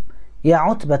القليب، يا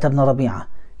عتبة بن ربيعة،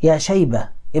 يا شيبة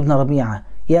ابن ربيعة،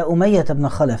 يا أمية بن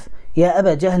خلف، يا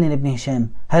أبا جهل بن هشام،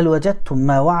 هل وجدتم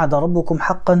ما وعد ربكم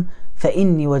حقا؟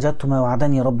 فإني وجدت ما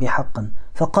وعدني ربي حقا.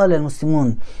 فقال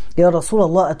المسلمون يا رسول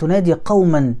الله أتنادي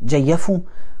قوما جيفوا؟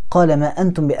 قال ما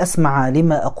أنتم بأسمع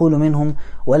لما أقول منهم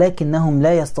ولكنهم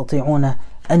لا يستطيعون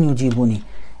أن يجيبوني.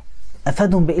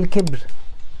 أفادهم بإيه الكبر؟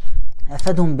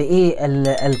 أفادهم بإيه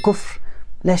الكفر؟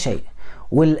 لا شيء.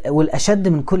 والأشد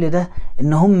من كل ده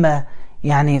إن هم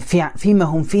يعني فيما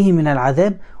هم فيه من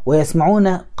العذاب،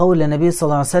 ويسمعون قول النبي صلى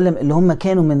الله عليه وسلم اللي هم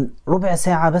كانوا من ربع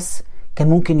ساعة بس كان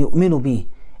ممكن يؤمنوا بيه،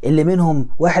 اللي منهم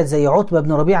واحد زي عتبة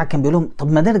بن ربيعة كان بيقول لهم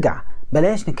طب ما نرجع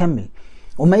بلاش نكمل.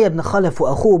 أمية بن خلف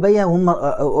وأخوه أبي، وهم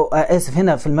آسف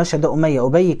هنا في المشهد ده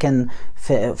أبي كان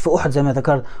في أحد زي ما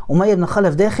ذكرت. أمية بن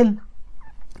خلف داخل،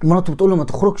 مراته بتقول له ما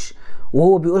تخرجش،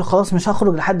 وهو بيقول خلاص مش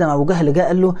هخرج، لحد ما أبو جهل جاء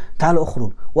قال له تعال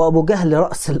أخرج. وأبو جهل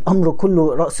رأس الأمر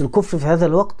كله، رأس الكفر في هذا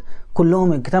الوقت،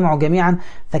 كلهم اجتمعوا جميعا.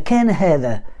 فكان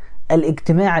هذا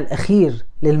الاجتماع الأخير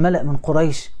للملأ من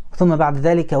قريش، ثم بعد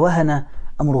ذلك وهن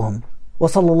أمرهم.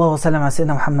 وصلى الله وسلم على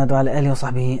سيدنا محمد وعلى آله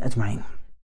وصحبه أجمعين.